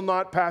that will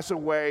not pass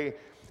away,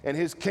 and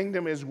his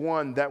kingdom is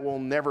one that will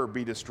never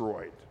be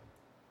destroyed.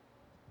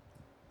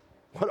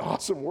 What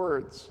awesome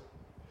words.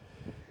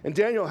 And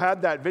Daniel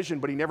had that vision,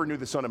 but he never knew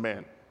the Son of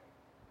Man.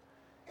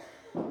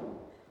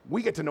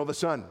 We get to know the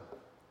Son.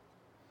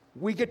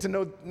 We get to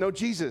know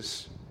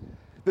Jesus.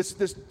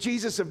 This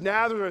Jesus of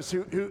Nazareth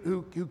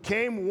who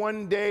came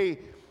one day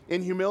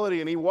in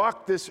humility, and he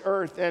walked this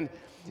earth, and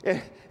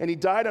he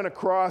died on a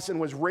cross and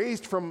was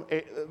raised from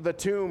the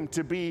tomb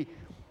to be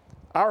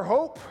our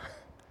hope.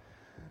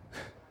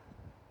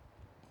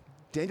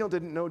 Daniel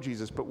didn't know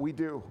Jesus, but we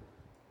do.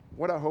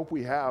 What a hope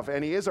we have,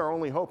 and he is our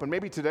only hope. And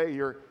maybe today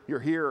you're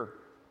here.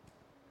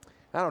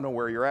 I don't know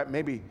where you're at.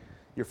 Maybe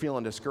you're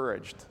feeling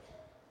discouraged.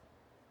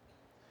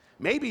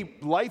 Maybe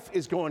life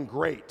is going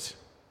great.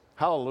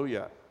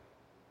 Hallelujah.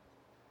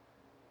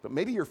 But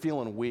maybe you're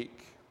feeling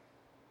weak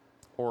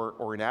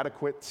or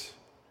inadequate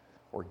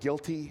or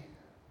guilty.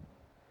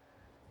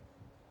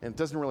 And it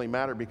doesn't really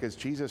matter, because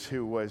Jesus,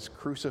 who was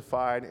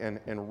crucified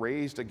and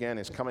raised again,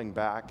 is coming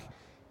back.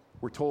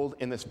 We're told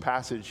in this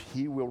passage,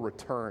 he will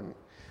return.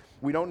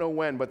 We don't know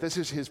when, but this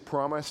is his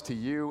promise to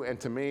you and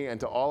to me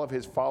and to all of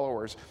his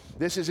followers.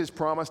 This is his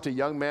promise to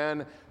young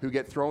men who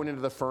get thrown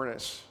into the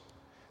furnace.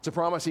 It's a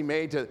promise he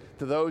made to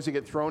those who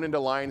get thrown into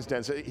lions'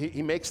 dens.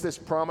 He makes this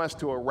promise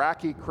to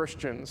Iraqi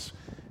Christians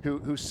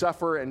who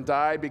suffer and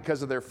die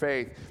because of their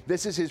faith.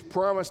 This is his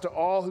promise to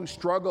all who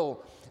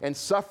struggle and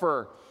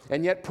suffer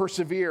and yet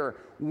persevere.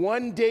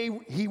 One day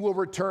he will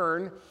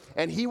return,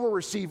 and he will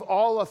receive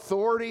all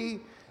authority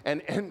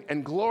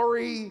and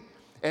glory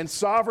and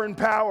sovereign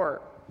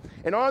power.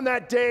 And on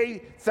that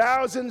day,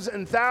 thousands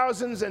and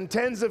thousands and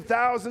tens of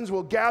thousands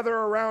will gather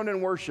around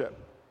and worship.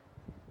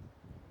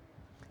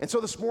 And so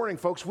this morning,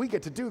 folks, we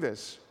get to do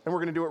this, and we're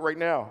going to do it right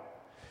now.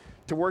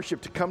 To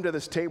worship, to come to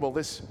this table,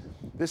 this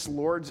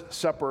Lord's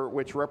Supper,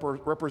 which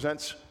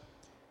represents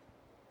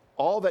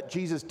all that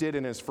Jesus did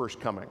in his first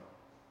coming.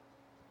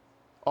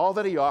 All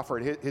that he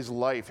offered, his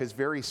life, his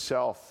very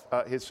self,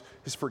 his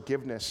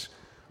forgiveness,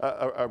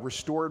 a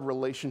restored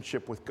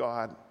relationship with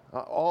God,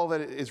 all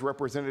that is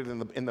represented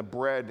in the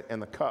bread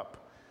and the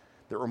cup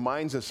that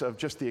reminds us of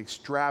just the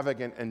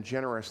extravagant and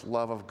generous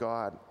love of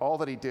God, all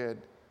that he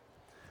did.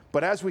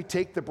 But as we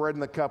take the bread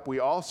and the cup, we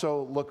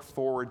also look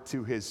forward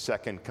to his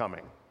second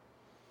coming,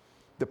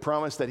 the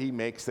promise that he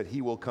makes that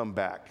he will come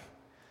back.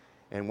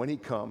 And when he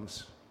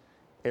comes,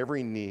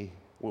 every knee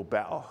will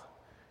bow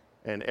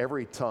and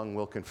every tongue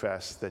will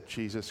confess that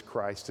Jesus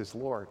Christ is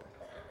Lord.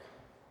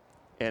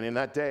 And in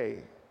that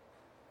day,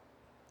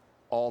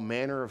 all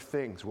manner of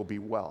things will be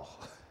well.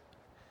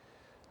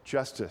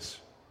 Justice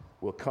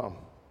will come.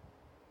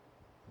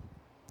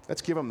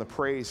 Let's give him the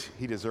praise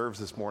he deserves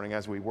this morning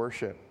as we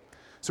worship.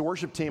 So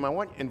worship team, I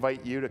want to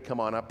invite you to come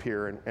on up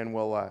here and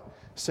we'll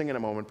sing in a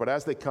moment. But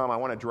as they come, I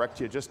want to direct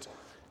you just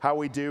how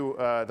we do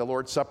the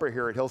Lord's Supper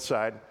here at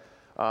Hillside.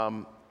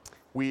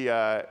 We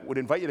would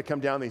invite you to come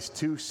down these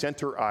two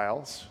center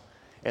aisles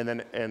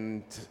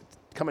and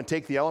come and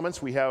take the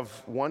elements. We have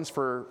ones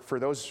for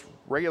those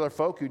regular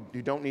folk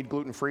who don't need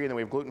gluten-free, and then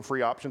we have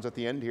gluten-free options at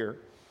the end here.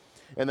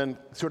 And then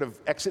sort of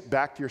exit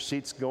back to your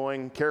seats,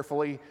 going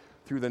carefully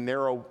through the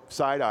narrow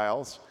side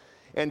aisles.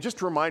 And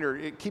just a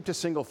reminder, keep to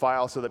single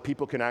file so that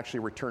people can actually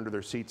return to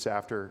their seats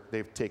after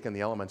they've taken the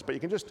elements. But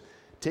you can just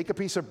take a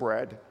piece of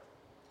bread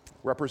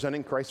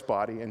representing Christ's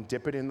body and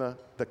dip it in the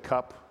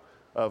cup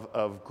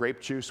of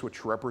grape juice,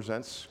 which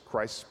represents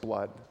Christ's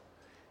blood.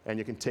 And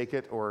you can take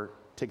it or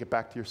take it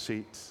back to your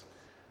seats,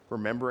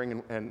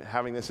 remembering and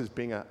having this as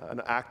being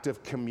an act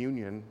of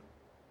communion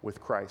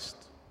with Christ.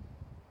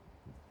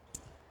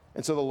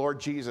 And so the Lord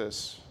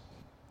Jesus,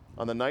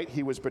 on the night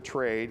he was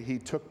betrayed, he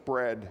took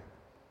bread,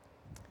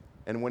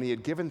 and when he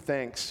had given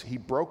thanks, he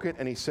broke it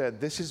and he said,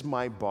 "This is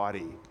my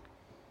body,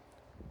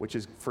 which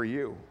is for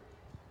you.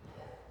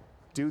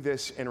 Do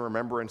this in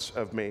remembrance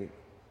of me."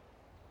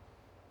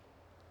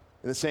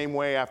 In the same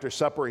way, after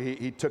supper,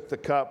 he took the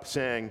cup,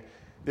 saying,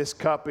 "This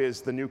cup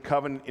is the new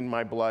covenant in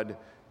my blood.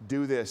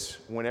 Do this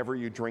whenever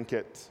you drink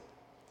it.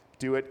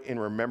 Do it in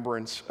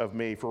remembrance of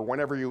me. For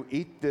whenever you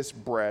eat this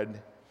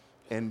bread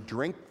and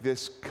drink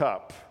this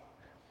cup,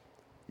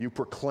 you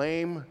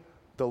proclaim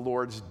the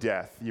Lord's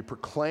death. You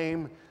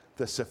proclaim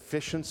the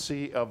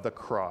sufficiency of the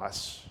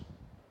cross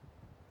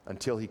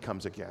until he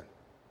comes again."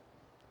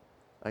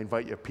 I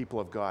invite you, people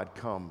of God,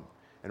 come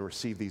and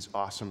receive these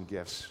awesome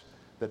gifts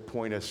that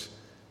point us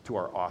to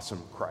our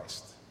awesome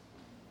Christ.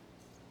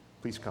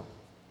 Please come.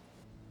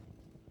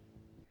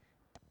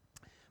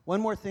 One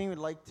more thing we'd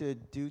like to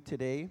do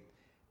today,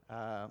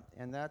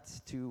 and that's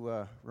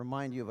to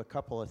remind you of a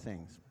couple of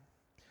things.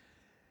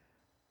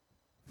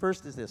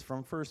 First is this,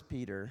 from 1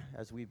 Peter,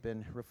 as we've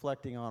been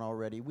reflecting on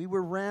already. We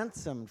were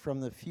ransomed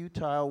from the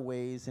futile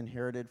ways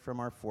inherited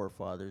from our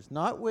forefathers,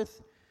 not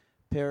with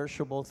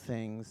perishable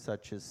things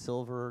such as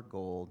silver or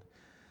gold,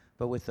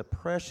 but with the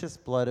precious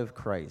blood of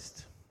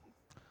Christ,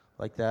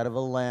 like that of a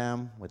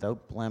lamb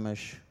without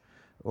blemish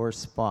or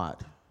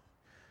spot.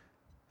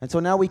 And so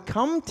now we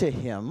come to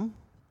him.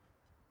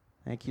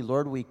 Thank you,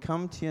 Lord. We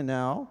come to you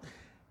now,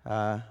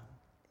 a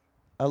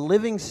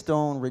living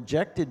stone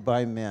rejected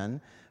by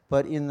men,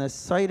 but in the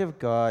sight of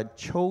God,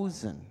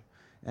 chosen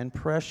and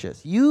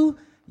precious. You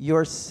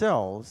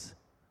yourselves,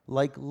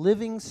 like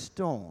living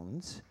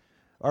stones,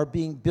 are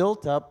being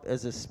built up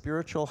as a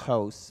spiritual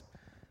house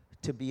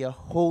to be a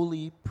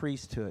holy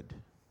priesthood.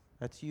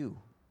 That's you.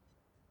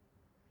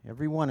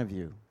 Every one of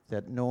you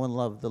that know and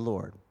love the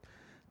Lord.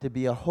 To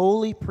be a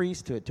holy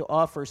priesthood, to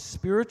offer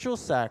spiritual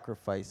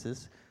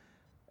sacrifices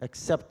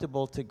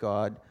acceptable to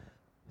God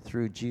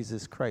through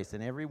Jesus Christ.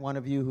 And every one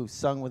of you who've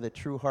sung with a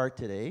true heart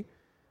today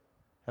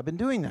have been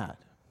doing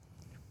that.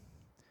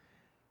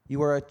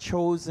 You are a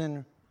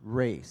chosen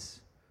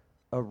race,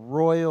 a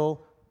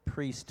royal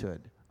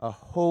priesthood, a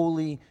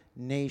holy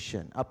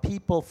nation, a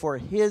people for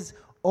his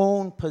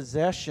own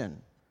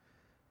possession,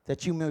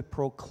 that you may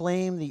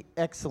proclaim the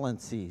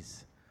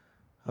excellencies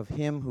of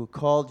him who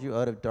called you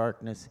out of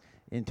darkness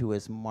into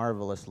his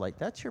marvelous light.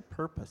 That's your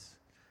purpose.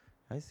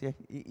 I see.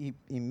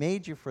 He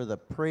made you for the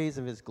praise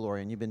of his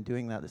glory, and you've been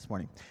doing that this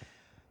morning.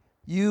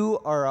 You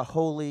are a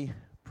holy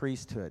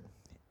priesthood,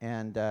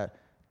 and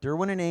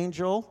Durwin and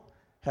Angel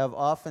have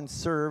often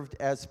served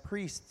as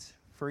priests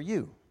for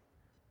you,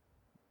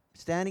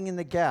 standing in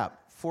the gap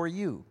for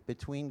you,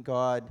 between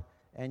God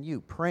and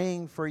you,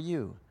 praying for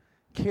you,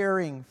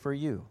 caring for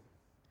you.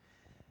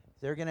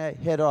 They're going to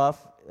head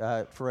off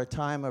for a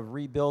time of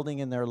rebuilding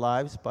in their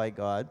lives by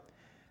God.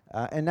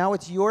 And now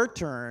it's your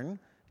turn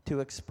to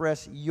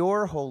express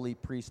your holy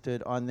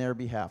priesthood on their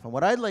behalf. And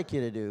what I'd like you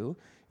to do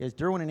is,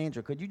 Durwin and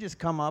Angel, could you just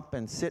come up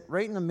and sit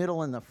right in the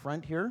middle in the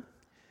front here?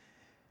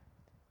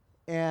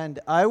 And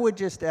I would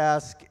just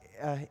ask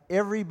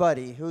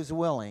everybody who's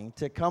willing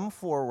to come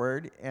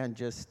forward and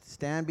just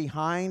stand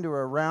behind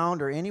or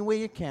around or any way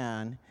you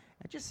can,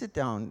 and just sit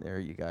down there,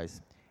 you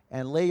guys,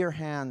 and lay your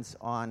hands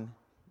on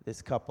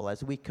this couple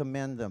as we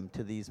commend them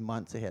to these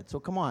months ahead. So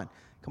come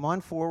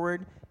on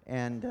forward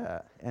and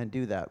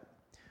do that.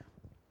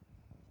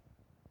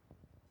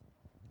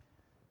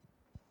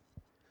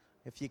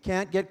 If you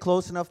can't get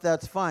close enough,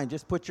 that's fine.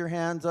 Just put your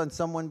hands on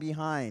someone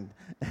behind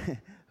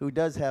who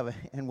does have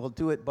and we'll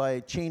do it by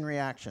chain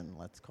reaction,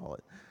 let's call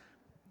it.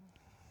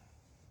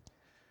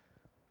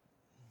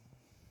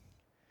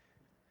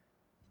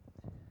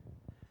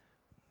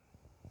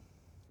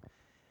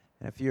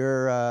 And if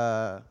you're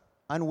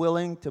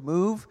unwilling to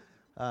move,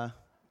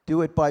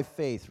 do it by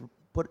faith.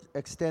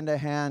 Extend a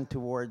hand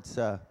towards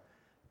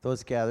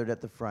those gathered at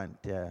the front.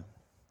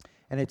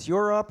 And it's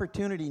your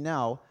opportunity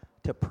now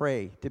to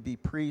pray, to be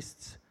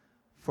priests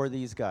for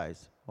these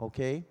guys,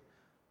 okay?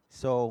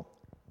 So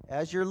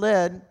as you're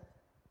led,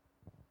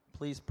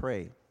 please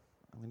pray.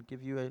 I'm going to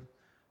give you a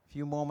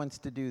few moments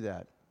to do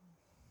that.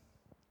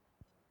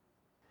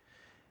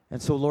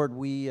 And so, Lord,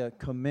 we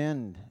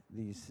commend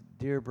these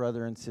dear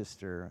brother and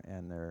sister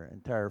and their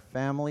entire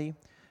family,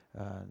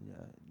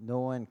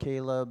 Noah and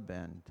Caleb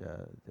and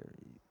their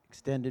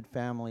extended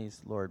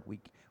families. Lord, we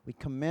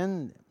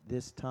commend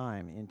this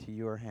time into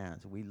your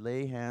hands. We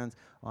lay hands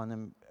on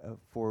them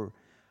for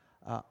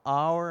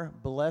our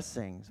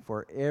blessings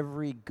for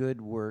every good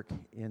work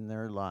in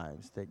their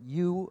lives that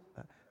you,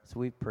 as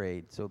we've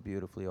prayed so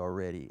beautifully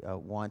already,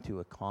 want to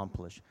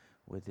accomplish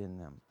within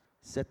them.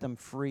 Set them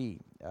free,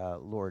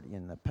 Lord,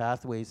 in the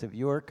pathways of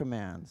your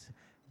commands.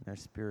 In their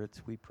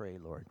spirits we pray,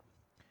 Lord.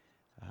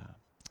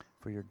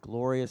 For your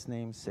glorious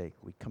name's sake,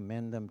 we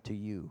commend them to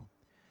you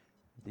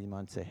the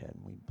months ahead.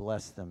 We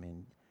bless them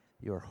in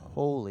your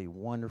holy,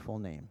 wonderful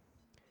name.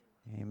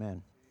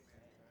 Amen.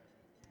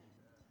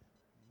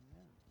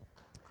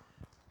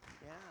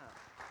 Yeah.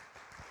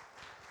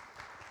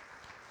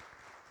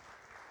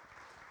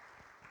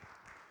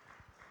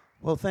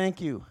 Well,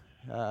 thank you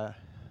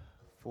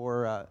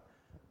for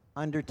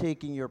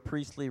undertaking your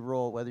priestly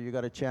role, whether you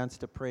got a chance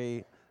to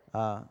pray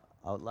out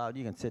loud.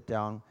 You can sit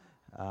down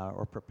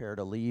or prepare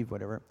to leave,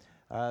 whatever.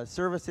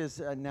 Service is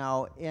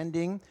now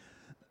ending,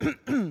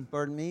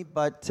 pardon me,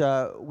 but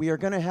we are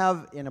going to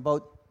have in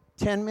about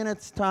 10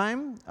 minutes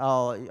time,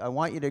 I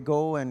want you to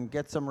go and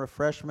get some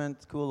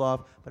refreshments, cool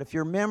off. But if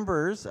you're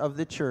members of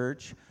the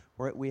church,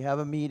 we have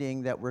a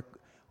meeting that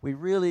we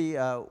really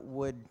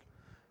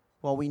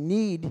we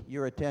need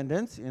your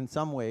attendance in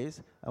some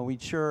ways.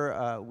 We'd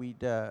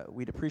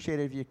appreciate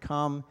it if you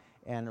come,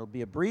 and it'll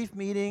be a brief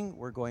meeting.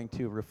 We're going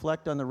to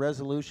reflect on the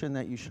resolution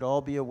that you should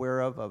all be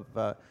aware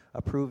of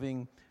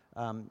approving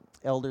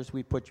elders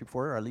we put you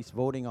for, or at least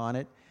voting on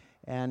it.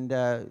 And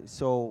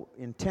so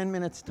in 10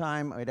 minutes'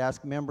 time, I'd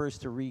ask members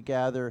to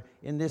regather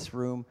in this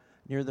room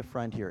near the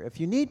front here. If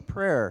you need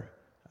prayer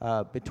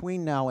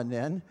between now and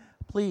then,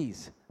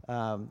 please,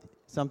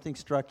 something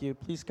struck you,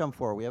 please come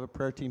forward. We have a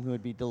prayer team who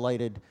would be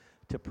delighted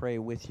to pray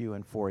with you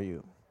and for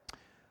you.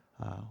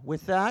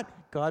 With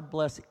that, God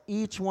bless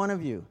each one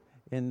of you,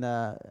 and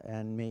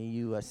may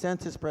you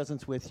sense His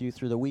presence with you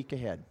through the week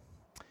ahead.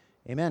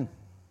 Amen.